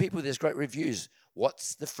great people. There's great reviews.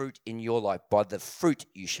 What's the fruit in your life? By the fruit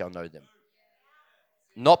you shall know them.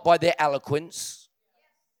 Not by their eloquence.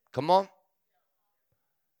 Come on.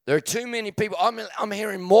 There are too many people. I'm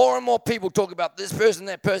hearing more and more people talk about this person,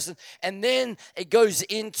 that person, and then it goes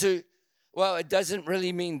into, well, it doesn't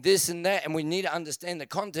really mean this and that, and we need to understand the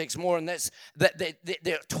context more, and that's that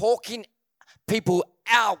they're talking people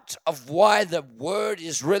out of why the word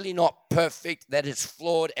is really not perfect, that it's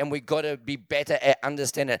flawed, and we got to be better at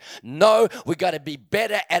understanding it. No, we got to be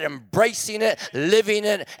better at embracing it, living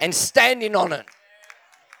it, and standing on it.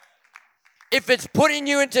 If it's putting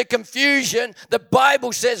you into confusion, the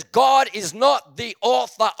Bible says God is not the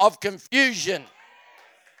author of confusion.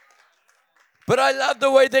 But I love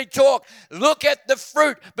the way they talk. Look at the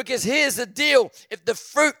fruit, because here's the deal. If the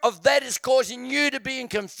fruit of that is causing you to be in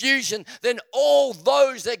confusion, then all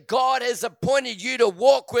those that God has appointed you to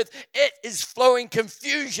walk with, it is flowing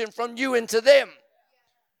confusion from you into them.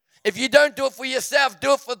 If you don't do it for yourself,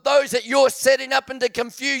 do it for those that you're setting up into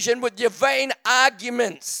confusion with your vain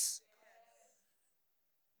arguments.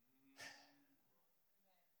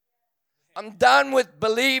 I'm done with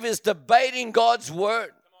believers debating God's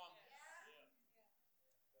word.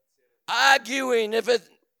 Arguing.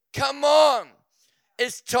 Come on.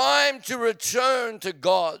 It's time to return to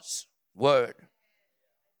God's word.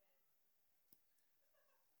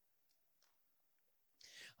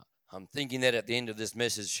 I'm thinking that at the end of this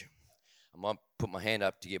message, I might put my hand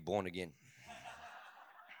up to get born again.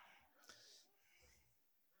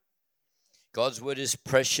 God's word is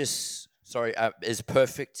precious. Is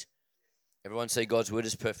perfect. Everyone say God's word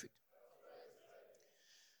is perfect.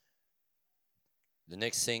 The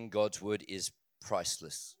next thing, God's word is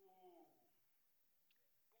priceless.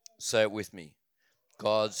 Say it with me.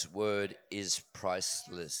 God's word is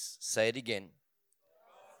priceless. Say it again.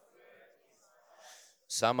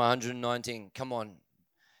 Psalm 119. Come on.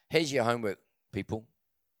 Here's your homework, people.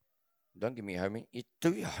 Don't give me homework. You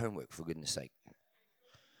do your homework, for goodness sake.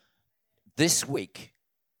 This week,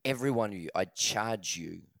 every one of you, I charge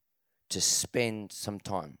you to spend some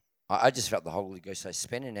time. I just felt the Holy Ghost say,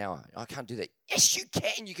 spend an hour. I can't do that. Yes, you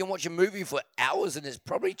can. You can watch a movie for hours and it's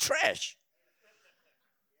probably trash.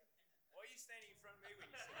 Why are you standing in front of me when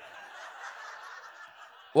you say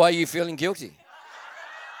that? Why are you feeling guilty?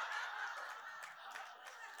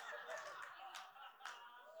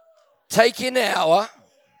 Take an hour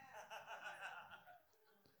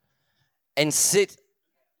and sit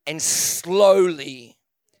and slowly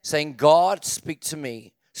saying, God, speak to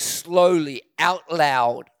me. Slowly, out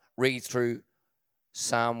loud, read through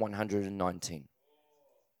Psalm 119.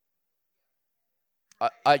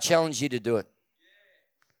 I challenge you to do it.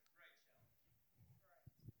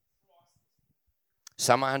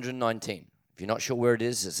 Psalm 119. If you're not sure where it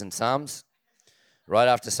is, it's in Psalms. Right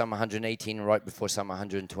after Psalm 118, right before Psalm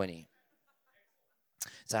 120.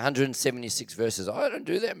 It's 176 verses. I don't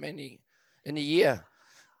do that many in a year.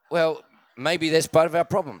 Well, maybe that's part of our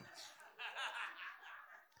problem.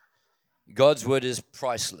 God's word is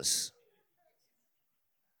priceless.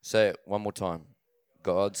 Say it one more time.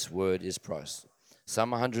 God's word is priceless.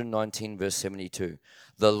 Psalm 119, verse 72.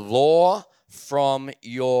 The law from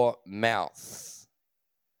your mouth.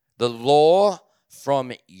 The law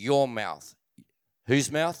from your mouth.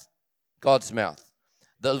 Whose mouth? God's mouth.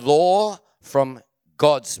 The law from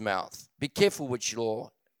God's mouth. Be careful which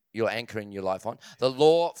law you're anchoring your life on. The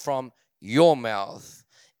law from your mouth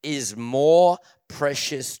is more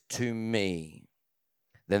precious to me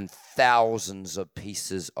than thousands of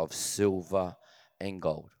pieces of silver and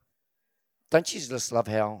gold. Don't you just love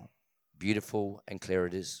how beautiful and clear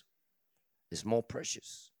it is? It's more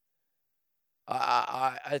precious.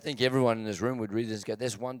 I think everyone in this room would read this and go,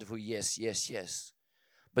 that's wonderful, yes, yes, yes.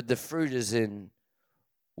 But the fruit is in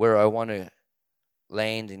where I want to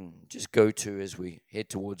land and just go to as we head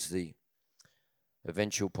towards the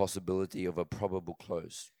eventual possibility of a probable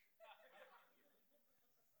close.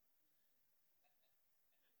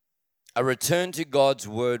 A return to God's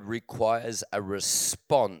word requires a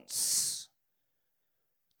response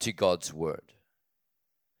to God's word.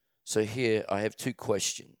 So here I have two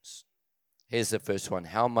questions. Here's the first one.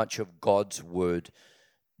 How much of God's word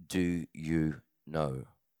do you know?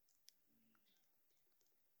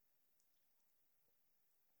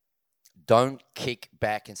 Don't kick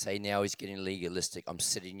back and say, now he's getting legalistic. I'm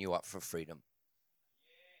setting you up for freedom.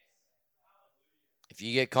 If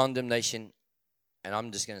you get condemnation, and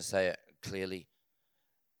I'm just going to say it clearly,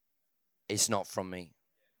 it's not from me.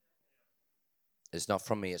 It's not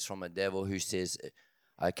from me. It's from a devil who says,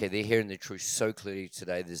 okay, they're hearing the truth so clearly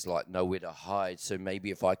today, there's like nowhere to hide. So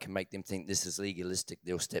maybe if I can make them think this is legalistic,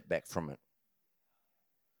 they'll step back from it.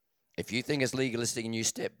 If you think it's legalistic and you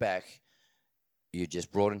step back, you're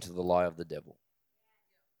just brought into the lie of the devil.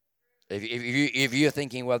 If you're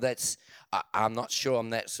thinking, well, I'm not sure I'm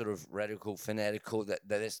that sort of radical, fanatical,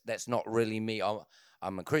 that's not really me.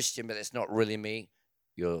 I'm a Christian, but that's not really me.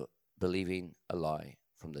 You're believing a lie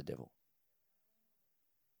from the devil.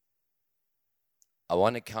 I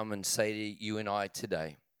want to come and say to you and I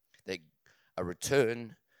today that a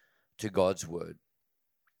return to God's word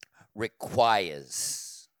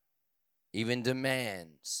requires, even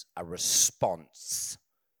demands, a response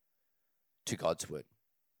to God's word.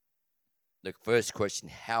 The first question,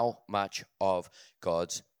 how much of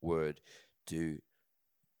God's word do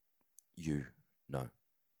you know?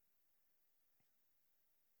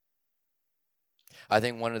 I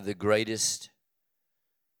think one of the greatest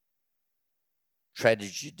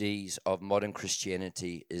tragedies of modern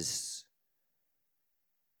Christianity is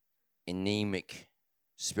anemic,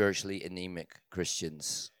 spiritually anemic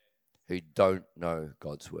Christians who don't know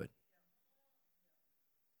God's word.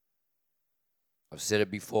 I've said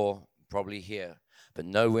it before, probably here, but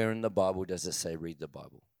nowhere in the Bible does it say read the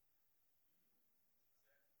Bible.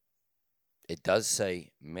 It does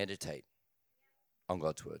say meditate on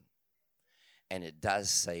God's word. And it does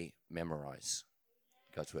say memorize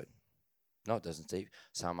God's word. No, it doesn't, Steve.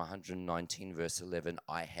 Psalm 119, verse 11,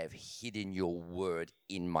 I have hidden your word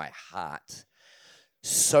in my heart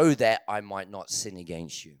so that I might not sin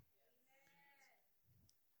against you.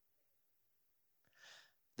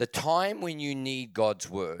 The time when you need God's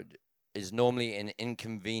word is normally an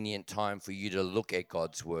inconvenient time for you to look at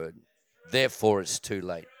God's word. Therefore, it's too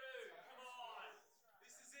late.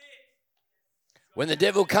 When the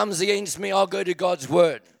devil comes against me, I'll go to God's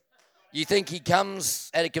word. You think he comes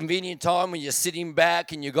at a convenient time when you're sitting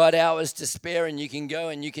back and you've got hours to spare and you can go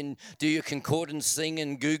and you can do your concordance thing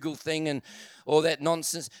and Google thing and all that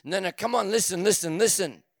nonsense. No, come on,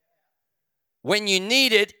 listen. When you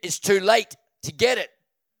need it, it's too late to get it.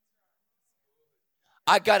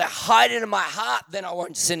 I got to hide it in my heart, then I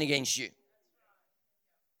won't sin against you.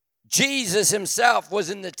 Jesus himself was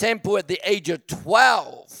in the temple at the age of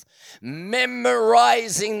 12,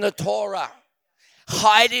 memorizing the Torah,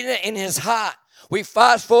 hiding it in his heart. We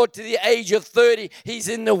fast forward to the age of 30. He's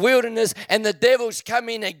in the wilderness and the devil's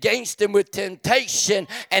coming against him with temptation,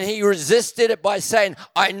 and he resisted it by saying,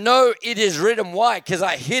 I know it is written. Why? Because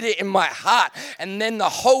I hid it in my heart. And then the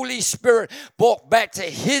Holy Spirit brought back to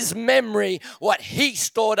his memory what he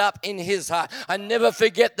stored up in his heart. I never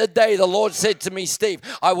forget the day the Lord said to me, Steve,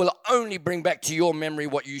 I will only bring back to your memory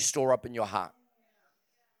what you store up in your heart.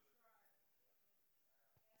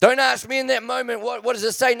 Don't ask me in that moment, what does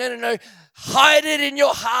it say? No. Hide it in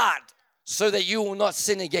your heart so that you will not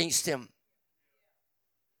sin against him.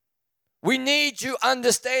 We need to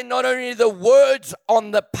understand not only the words on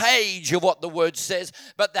the page of what the word says,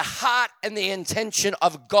 but the heart and the intention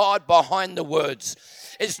of God behind the words.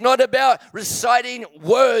 It's not about reciting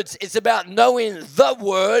words. It's about knowing the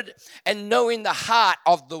word and knowing the heart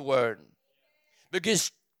of the word.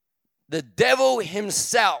 Because the devil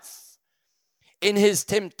himself, in his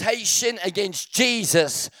temptation against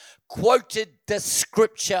Jesus, quoted the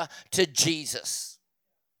scripture to Jesus.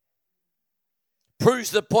 Proves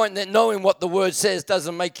the point that knowing what the word says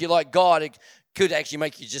doesn't make you like God. It could actually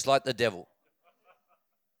make you just like the devil.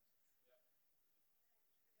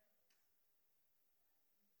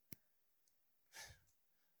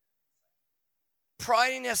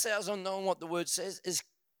 Priding ourselves on knowing what the word says is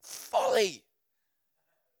folly.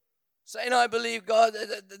 Saying, I believe God,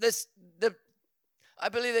 I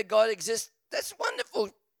believe that God exists. That's wonderful.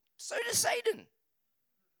 So does Satan.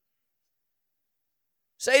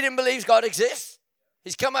 Satan believes God exists.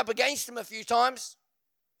 He's come up against him a few times.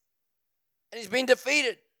 And he's been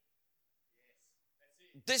defeated.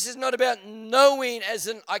 This is not about knowing, as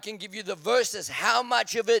in I can give you the verses. How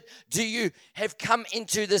much of it do you have come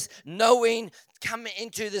into this knowing, come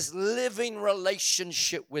into this living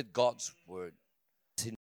relationship with God's word?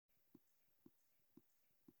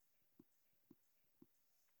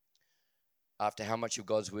 After how much of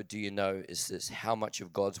God's word do you know is this: how much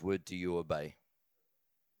of God's word do you obey?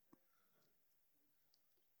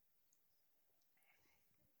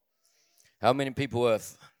 How many people are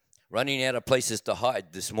running out of places to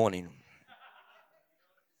hide this morning?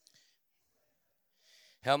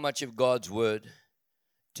 How much of God's word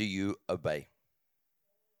do you obey?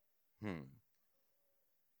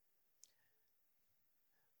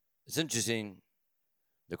 It's interesting.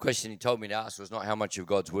 The question he told me to ask was not how much of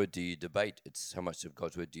God's word do you debate, it's how much of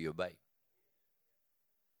God's word do you obey.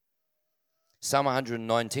 Psalm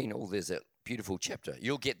 119, there's a beautiful chapter.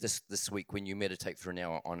 You'll get this week when you meditate for an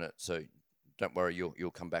hour on it, so don't worry,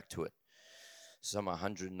 you'll come back to it. Psalm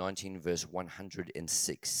 119, verse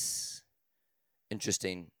 106.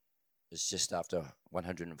 Interesting, it's just after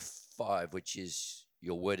 105, which is,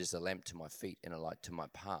 your word is a lamp to my feet and a light to my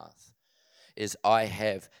path, is I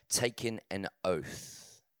have taken an oath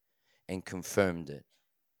and confirmed it,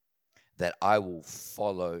 that I will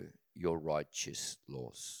follow your righteous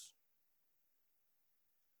laws.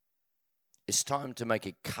 It's time to make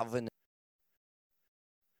a covenant.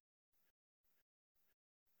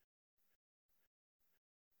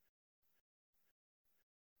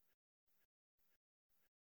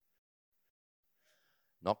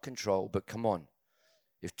 Not control, but come on.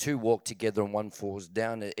 If two walk together and one falls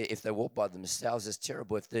down, if they walk by themselves, it's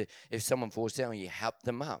terrible. If someone falls down, you help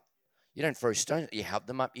them up. You don't throw stones, you help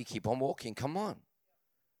them up, you keep on walking. Come on.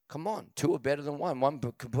 Two are better than one. One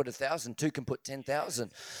can put 1,000, two can put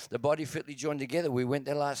 10,000. The body fitly joined together. We went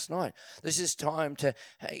there last night. This is time to,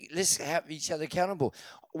 let's have each other accountable.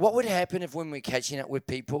 What would happen if when we're catching up with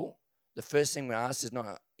people, the first thing we ask is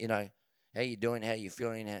not, how you doing, how you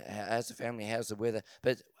feeling, how's the family, how's the weather?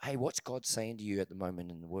 But, hey, what's God saying to you at the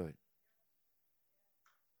moment in the Word?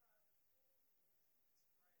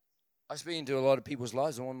 I speak into a lot of people's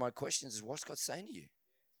lives, and one of my questions is, what's God saying to you?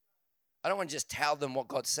 I don't want to just tell them what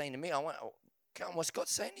God's saying to me. I want, come on, what's God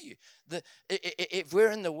saying to you? If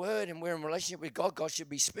we're in the Word and we're in relationship with God, God should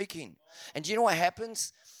be speaking. And do you know what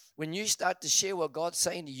happens? When you start to share what God's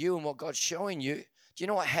saying to you and what God's showing you, do you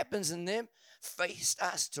know what happens in them? Faith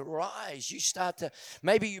starts to rise. You start to,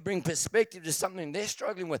 maybe you bring perspective to something they're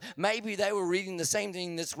struggling with. Maybe they were reading the same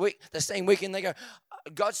thing this week, the same week, and they go,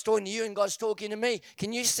 God's talking to you and God's talking to me.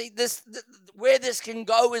 Can you see this? Where this can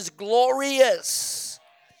go is glorious.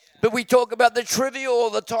 But we talk about the trivial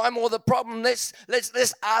all the time or the problem. Let's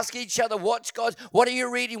ask each other, what are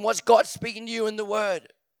you reading? What's God speaking to you in the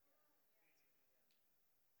Word?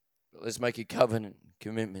 But let's make a covenant,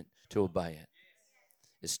 commitment to obey it.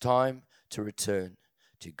 It's time to return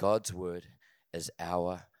to God's Word as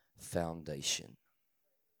our foundation.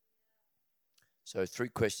 So 3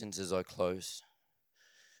 questions as I close.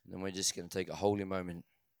 And then we're just going to take a holy moment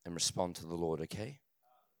and respond to the Lord, okay?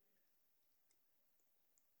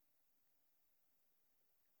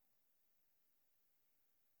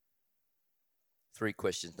 Three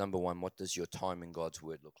questions. Number one, what does your time in God's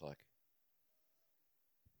Word look like?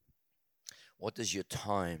 What does your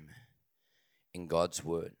time in God's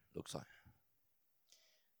Word look like?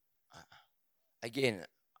 Again,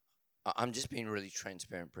 I'm just being really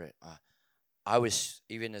transparent, Brett. I was,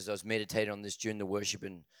 even as I was meditating on this during the worship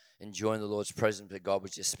and enjoying the Lord's presence, but God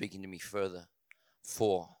was just speaking to me further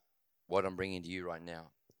for what I'm bringing to you right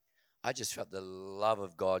now. I just felt the love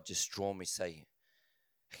of God just draw me, say,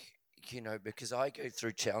 because I go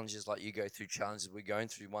through challenges like you go through challenges. We're going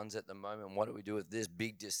through ones at the moment. What do we do with this?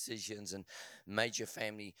 Big decisions and major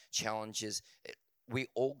family challenges. We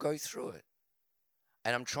all go through it.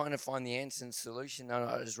 And I'm trying to find the answer and solution. And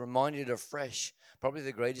I was reminded afresh, probably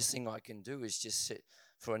the greatest thing I can do is just sit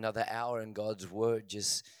for another hour in God's Word.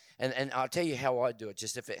 And I'll tell you how I do it,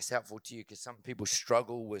 just if it's helpful to you, because some people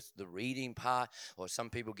struggle with the reading part, or some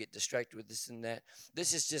people get distracted with this and that.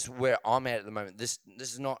 This is just where I'm at the moment. This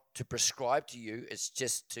is not to prescribe to you. It's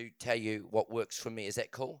just to tell you what works for me. Is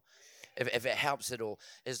that cool? If it helps at all.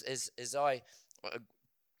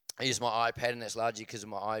 I use my iPad, and that's largely because of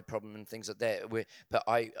my eye problem and things like that. But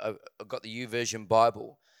I got the YouVersion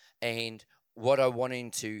Bible, and what I'm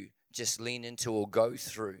wanting to just lean into or go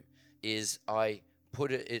through is I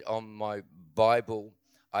put it on my Bible.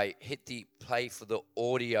 I hit the play for the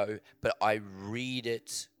audio, but I read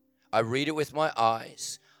it. I read it with my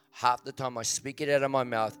eyes. Half the time I speak it out of my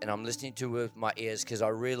mouth, and I'm listening to it with my ears, because I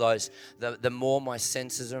realize the more my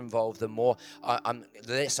senses are involved, the more the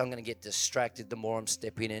less I'm going to get distracted, the more I'm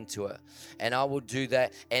stepping into it. And I will do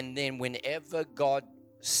that. And then whenever God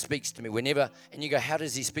speaks to me, and you go, how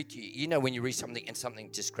does he speak to you? You know, when you read something and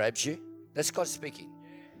something just grabs you, that's God speaking.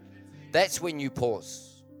 That's when you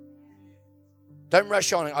pause. Don't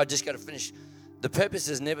rush on. I just got to finish. The purpose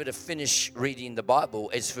is never to finish reading the Bible.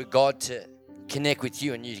 It's for God to connect with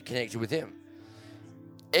you and you to connect with Him.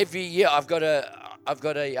 Every year I've got a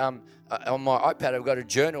on my iPad I've got a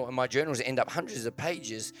journal, and my journals end up hundreds of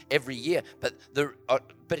pages every year. But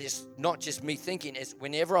it's not just me thinking. It's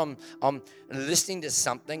whenever I'm listening to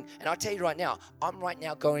something, and I tell you right now, I'm right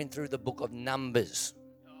now going through the book of Numbers,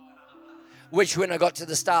 which when I got to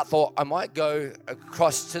the start thought I might go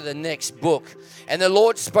across to the next book. And the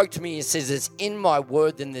Lord spoke to me and says, it's in my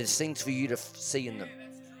word than there's things for you to see in them.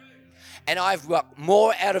 And I've got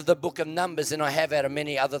more out of the book of Numbers than I have out of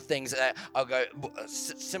many other things. I'll go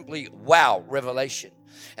simply, wow, revelation.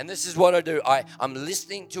 And this is what I do. I'm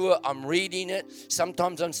listening to it. I'm reading it.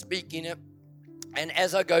 Sometimes I'm speaking it. And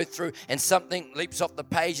as I go through and something leaps off the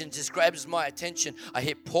page and just grabs my attention, I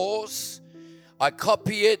hit pause. I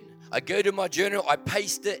copy it. I go to my journal, I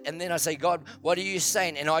paste it, and then I say, God, what are you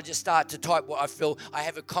saying? And I just start to type what I feel. I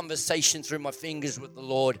have a conversation through my fingers with the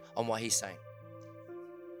Lord on what He's saying.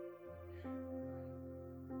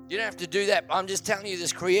 You don't have to do that. I'm just telling you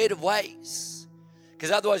there's creative ways. Because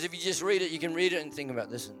otherwise, if you just read it, you can read it and think about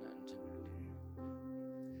this and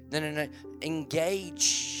that. No.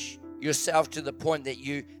 Engage yourself to the point that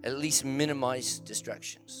you at least minimize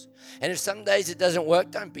distractions. And if some days it doesn't work,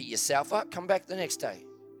 don't beat yourself up. Come back the next day.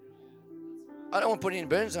 I don't want to put any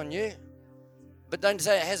burdens on you. But don't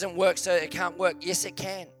say it hasn't worked, so it can't work. Yes, it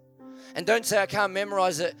can. And don't say I can't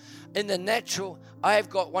memorize it. In the natural, I have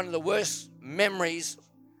got one of the worst memories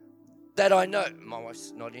that I know. My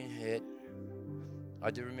wife's nodding her head. I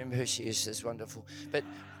do remember who she is. It's wonderful. But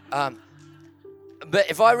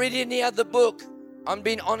if I read any other book, I'm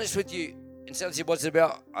being honest with you. And someone said, what's it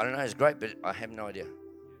about? I don't know. It's great, but I have no idea.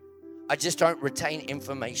 I just don't retain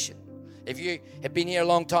information. If you have been here a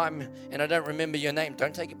long time and I don't remember your name,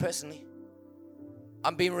 don't take it personally.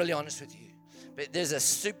 I'm being really honest with you. But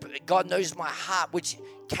there's God knows my heart, which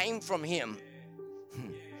came from Him.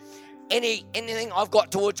 Anything I've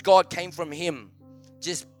got towards God came from Him,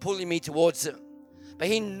 just pulling me towards Him. But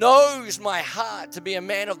He knows my heart to be a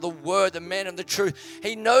man of the word, a man of the truth.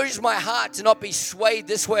 He knows my heart to not be swayed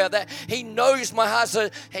this way or that. He knows my heart. So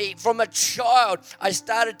from a child, I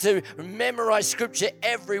started to memorize scripture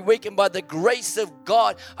every week. And by the grace of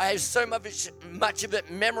God, I have so much of it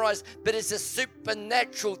memorized. But it's a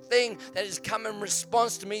supernatural thing that has come in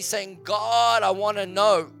response to me saying, God, I want to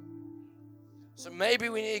know. So maybe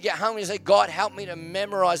we need to get hungry and say, God, help me to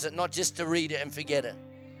memorize it, not just to read it and forget it.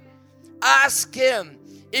 Ask Him.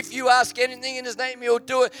 If you ask anything in His name, He'll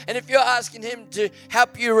do it. And if you're asking Him to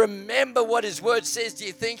help you remember what His word says, do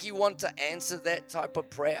you think He wants to answer that type of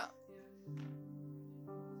prayer?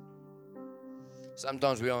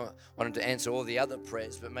 Sometimes we don't want Him to answer all the other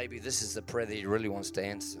prayers, but maybe this is the prayer that He really wants to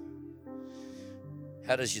answer.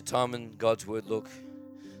 How does your time in God's word look?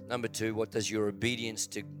 Number 2, what does your obedience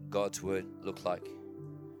to God's word look like?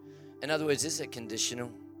 In other words, is it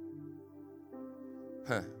conditional?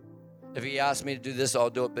 If he asks me to do this, I'll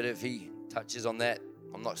do it. But if he touches on that,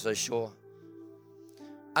 I'm not so sure.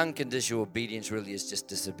 Unconditional obedience really is just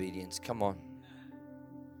disobedience. Come on.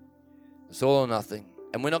 It's all or nothing.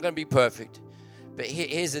 And we're not going to be perfect. But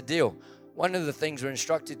here's the deal. One of the things we're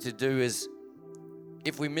instructed to do is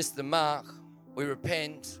if we miss the mark, we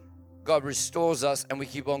repent, God restores us, and we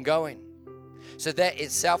keep on going. So that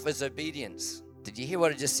itself is obedience. Did you hear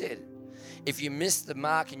what I just said? If you miss the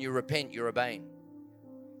mark and you repent, you're obeying.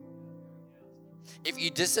 If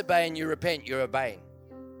you disobey and you repent, you're obeying.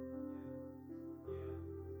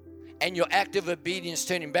 And your act of obedience,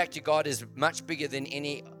 turning back to God, is much bigger than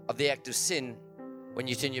any of the act of sin when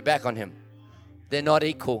you turn your back on Him. They're not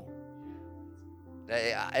equal.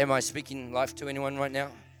 Am I speaking life to anyone right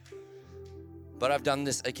now? But I've done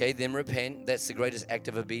this. Okay, then repent. That's the greatest act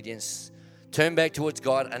of obedience. Turn back towards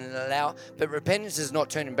God and allow. But repentance is not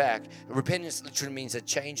turning back. Repentance literally means a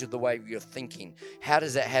change of the way you're thinking. How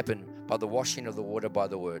does that happen? By the washing of the water by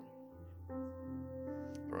the word.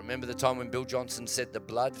 Remember the time when Bill Johnson said, the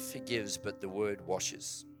blood forgives, but the word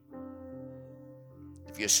washes.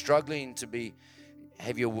 If you're struggling to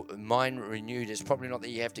have your mind renewed, it's probably not that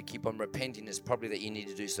you have to keep on repenting. It's probably that you need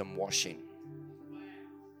to do some washing.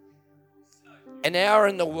 An hour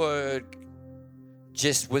in the Word,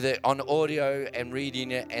 just with it on audio and reading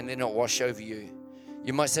it, and then it'll wash over you.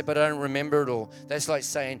 You might say, but I don't remember it all. That's like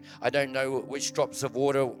saying, I don't know which drops of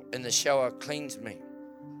water in the shower cleans me.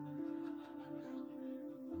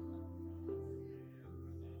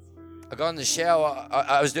 I got in the shower.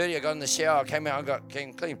 I was dirty. I got in the shower. I came out.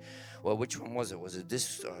 Came clean. Well, which one was it? Was it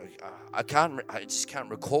this? I just can't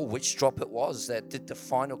recall which drop it was that did the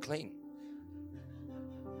final clean.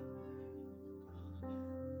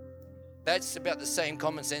 That's about the same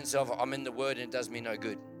common sense of I'm in the Word and it does me no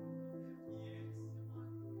good.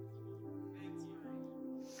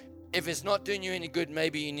 If it's not doing you any good,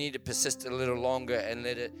 maybe you need to persist a little longer and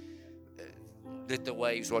let the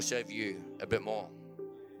waves wash over you a bit more.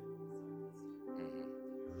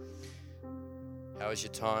 How is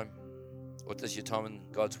your time? What does your time in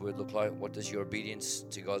God's word look like? What does your obedience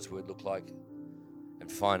to God's word look like?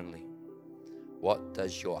 And finally, what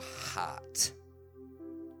does your heart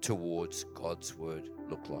towards God's word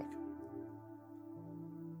look like?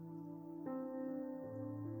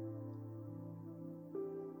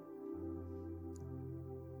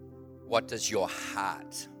 What does your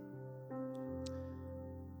heart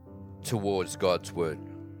towards God's word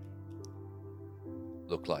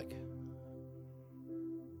look like?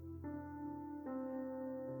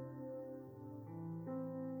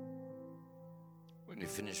 When you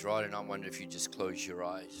finish writing, I wonder if you just close your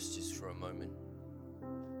eyes just for a moment.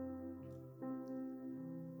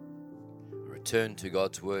 A return to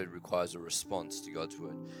God's word requires a response to God's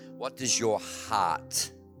word. What does your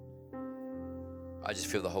heart? I just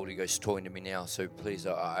feel the Holy Ghost talking to me now, so please,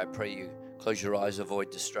 I pray you close your eyes,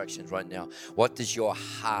 avoid distractions right now. What does your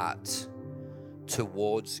heart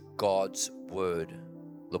towards God's word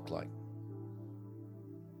look like?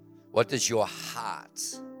 What does your heart?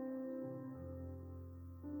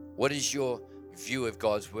 What is your view of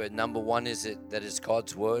God's word? Number one, is it that it's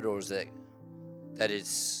God's word, or is it that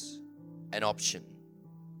it's an option,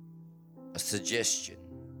 a suggestion?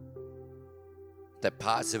 That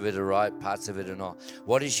parts of it are right, parts of it are not.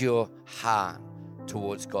 What is your heart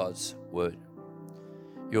towards God's word?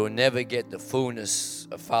 You'll never get the fullness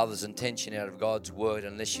of Father's intention out of God's word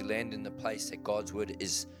unless you land in the place that God's word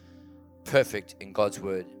is perfect and God's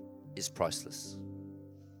word is priceless.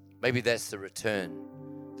 Maybe that's the return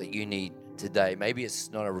that you need today. Maybe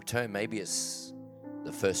it's not a return, maybe it's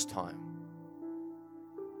the first time.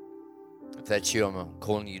 If that's you, I'm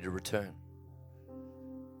calling you to return.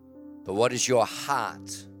 But what is your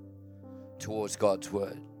heart towards God's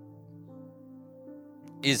word?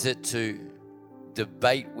 Is it to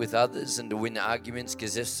debate with others and to win arguments?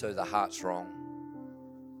 Because if so, the heart's wrong.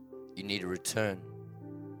 You need a return.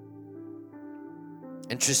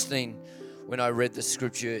 Interesting, when I read the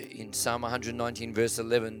scripture in Psalm 119 verse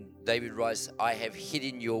 11, David writes, I have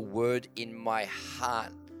hidden your word in my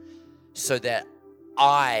heart so that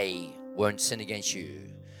I won't sin against you.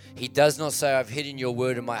 He does not say, I've hidden your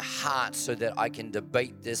word in my heart so that I can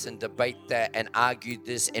debate this and debate that and argue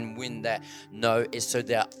this and win that. No, it's so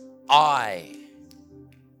that I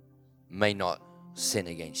may not sin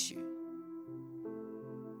against you.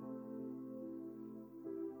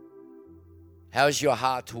 How's your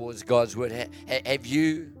heart towards God's word? Have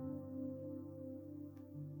you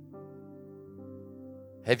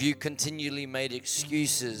Have you continually made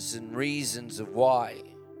excuses and reasons of why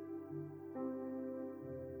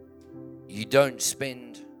you don't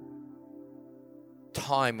spend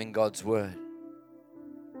time in God's Word?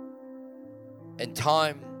 And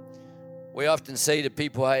time, we often say to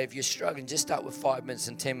people, hey, if you're struggling, just start with 5 minutes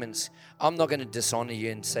and 10 minutes. I'm not going to dishonor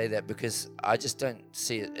you and say that because I just don't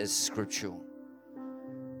see it as scriptural.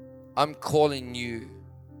 I'm calling you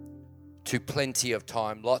to plenty of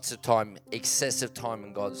time, lots of time, excessive time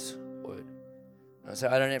in God's Word. And I say,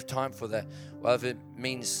 I don't have time for that. Well, if it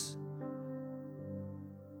means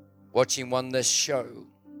watching one less show,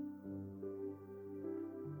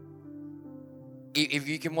 if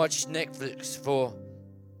you can watch Netflix for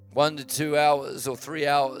 1 to 2 hours or 3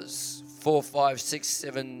 hours, 4, 5, 6,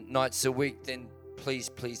 7 nights a week, then please,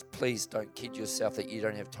 please, please don't kid yourself that you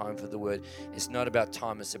don't have time for the Word. It's not about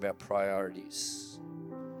time, it's about priorities.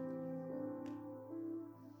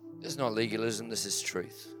 This is not legalism, this is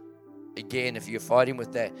truth. Again, if you're fighting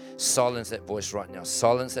with that, silence that voice right now.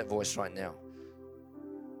 Silence that voice right now.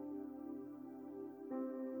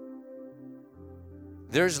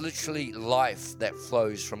 There is literally life that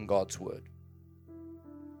flows from God's Word.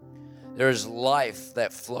 There is life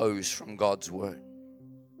that flows from God's Word.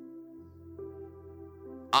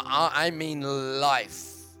 I mean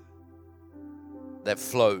life that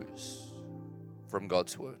flows from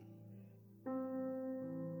God's Word.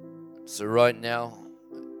 So right now,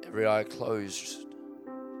 every eye closed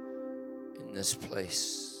in this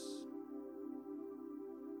place.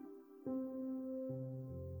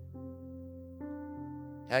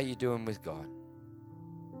 How are you doing with God?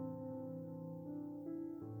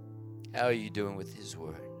 How are you doing with His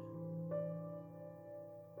Word?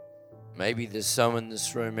 Maybe there's some in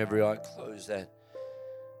this room, every eye closed, that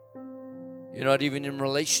you're not even in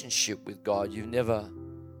relationship with God. You've never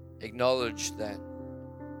acknowledged that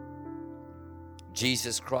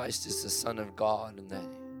Jesus Christ is the Son of God, and that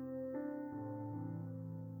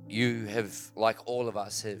you have, like all of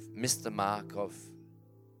us, have missed the mark of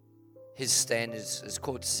His standards. It's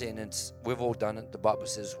called sin. We've all done it. The Bible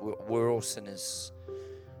says we're all sinners.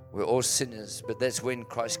 We're all sinners, but that's when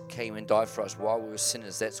Christ came and died for us. While we were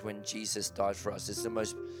sinners, that's when Jesus died for us. It's the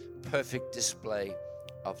most perfect display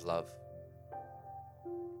of love.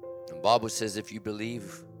 The Bible says if you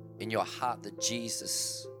believe in your heart that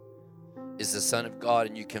Jesus is the Son of God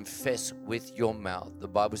and you confess with your mouth, the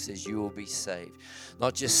Bible says you will be saved.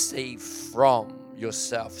 Not just saved from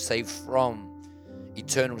yourself, saved from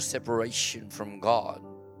eternal separation from God.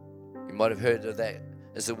 You might have heard of that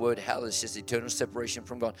as the word hell. It's just eternal separation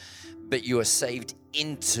from God. But you are saved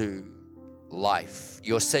into life.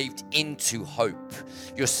 You're saved into hope.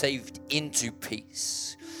 You're saved into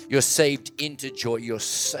peace. You're saved into joy. You're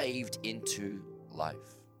saved into life.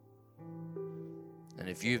 And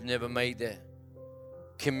if you've never made that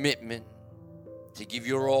commitment to give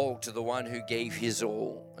your all to the one who gave his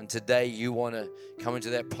all, and today you want to come into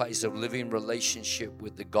that place of living relationship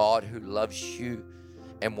with the God who loves you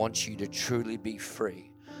and wants you to truly be free,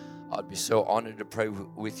 I'd be so honored to pray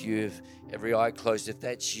with you. If every eye closed, if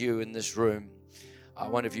that's you in this room, I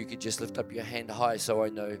wonder if you could just lift up your hand high so I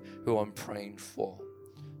know who I'm praying for.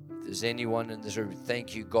 If there's anyone in this room,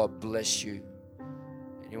 thank you. God bless you.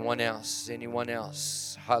 Anyone else? Anyone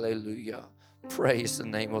else? Hallelujah. Praise the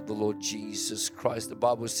name of the Lord Jesus Christ. The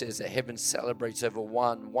Bible says that heaven celebrates over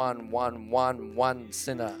one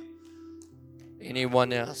sinner.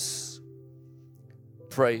 Anyone else?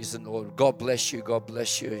 Praise the Lord. God bless you. God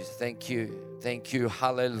bless you. Thank you. Thank you.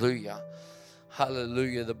 Hallelujah.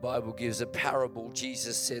 Hallelujah. The Bible gives a parable.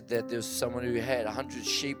 Jesus said that there's someone who had 100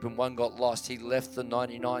 sheep and one got lost. He left the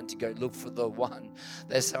 99 to go look for the one.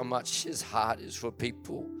 That's how much his heart is for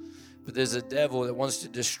people. But there's a devil that wants to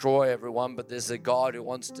destroy everyone, but there's a God who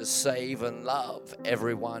wants to save and love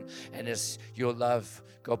everyone. And it's your love.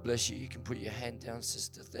 God bless you. You can put your hand down,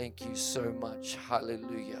 sister. Thank you so much.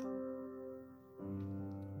 Hallelujah.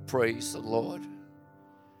 Praise the Lord.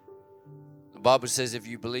 The Bible says if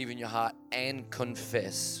you believe in your heart and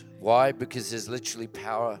confess. Why? Because there's literally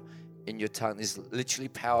power in your tongue. There's literally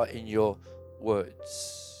power in your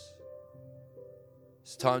words.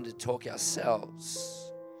 It's time to talk to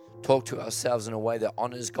ourselves in a way that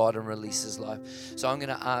honors God and releases life. So I'm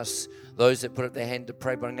going to ask those that put up their hand to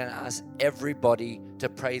pray, but I'm going to ask everybody to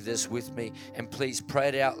pray this with me. And please pray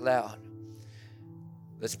it out loud.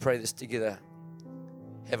 Let's pray this together.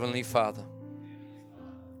 Heavenly Father,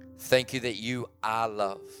 thank you that you are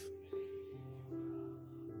love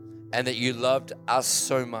and that you loved us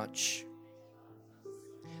so much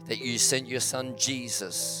that you sent your son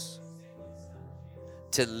Jesus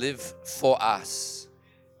to live for us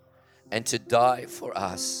and to die for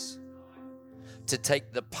us to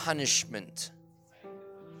take the punishment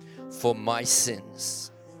for my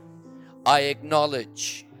sins. I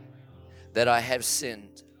acknowledge that I have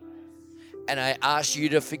sinned, and I ask you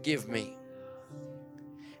to forgive me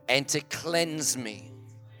and to cleanse me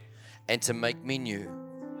and to make me new.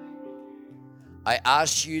 I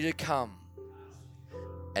ask you to come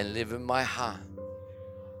and live in my heart,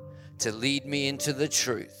 to lead me into the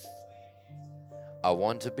truth. I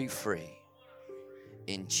want to be free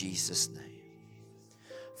in Jesus' name.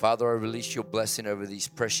 Father, I release your blessing over these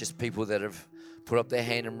precious people that have put up their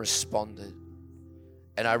hand and responded.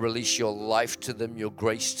 And I release your life to them, your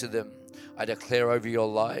grace to them. I declare over your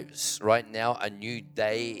lives right now a new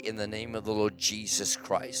day in the name of the Lord Jesus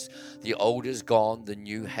Christ. The old is gone, the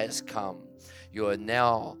new has come. You are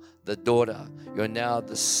now the daughter, you're now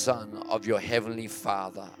the son of your heavenly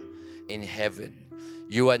Father in heaven.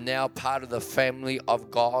 You are now part of the family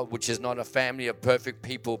of God, which is not a family of perfect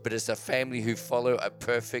people, but it's a family who follow a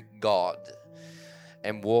perfect God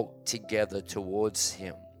and walk together towards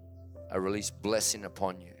Him. I release blessing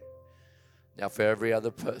upon you. Now, for every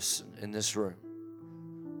other person in this room,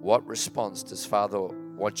 what response does Father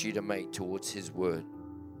want you to make towards His word?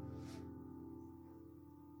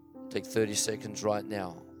 Take 30 seconds right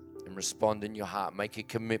now and respond in your heart. Make a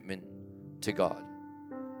commitment to God.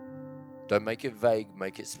 Don't make it vague,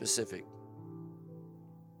 make it specific.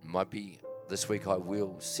 It might be this week I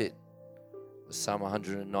will sit with Psalm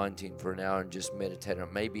 119 for an hour and just meditate on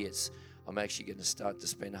it. Maybe it's I'm actually going to start to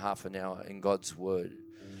spend half an hour in God's word.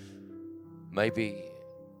 Maybe,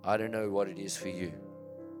 I don't know what it is for you.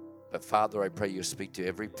 But Father, I pray you'll speak to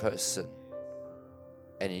every person.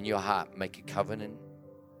 And in your heart, make a covenant.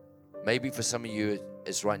 Maybe for some of you,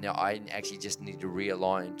 it's right now, I actually just need to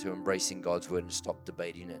realign to embracing God's word and stop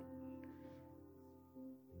debating it.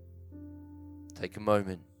 Take a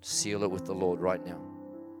moment, seal it with the Lord right now.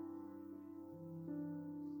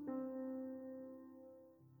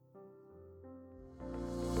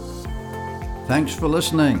 Thanks for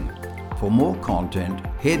listening. For more content,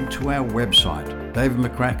 head to our website,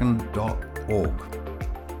 davidmccracken.org.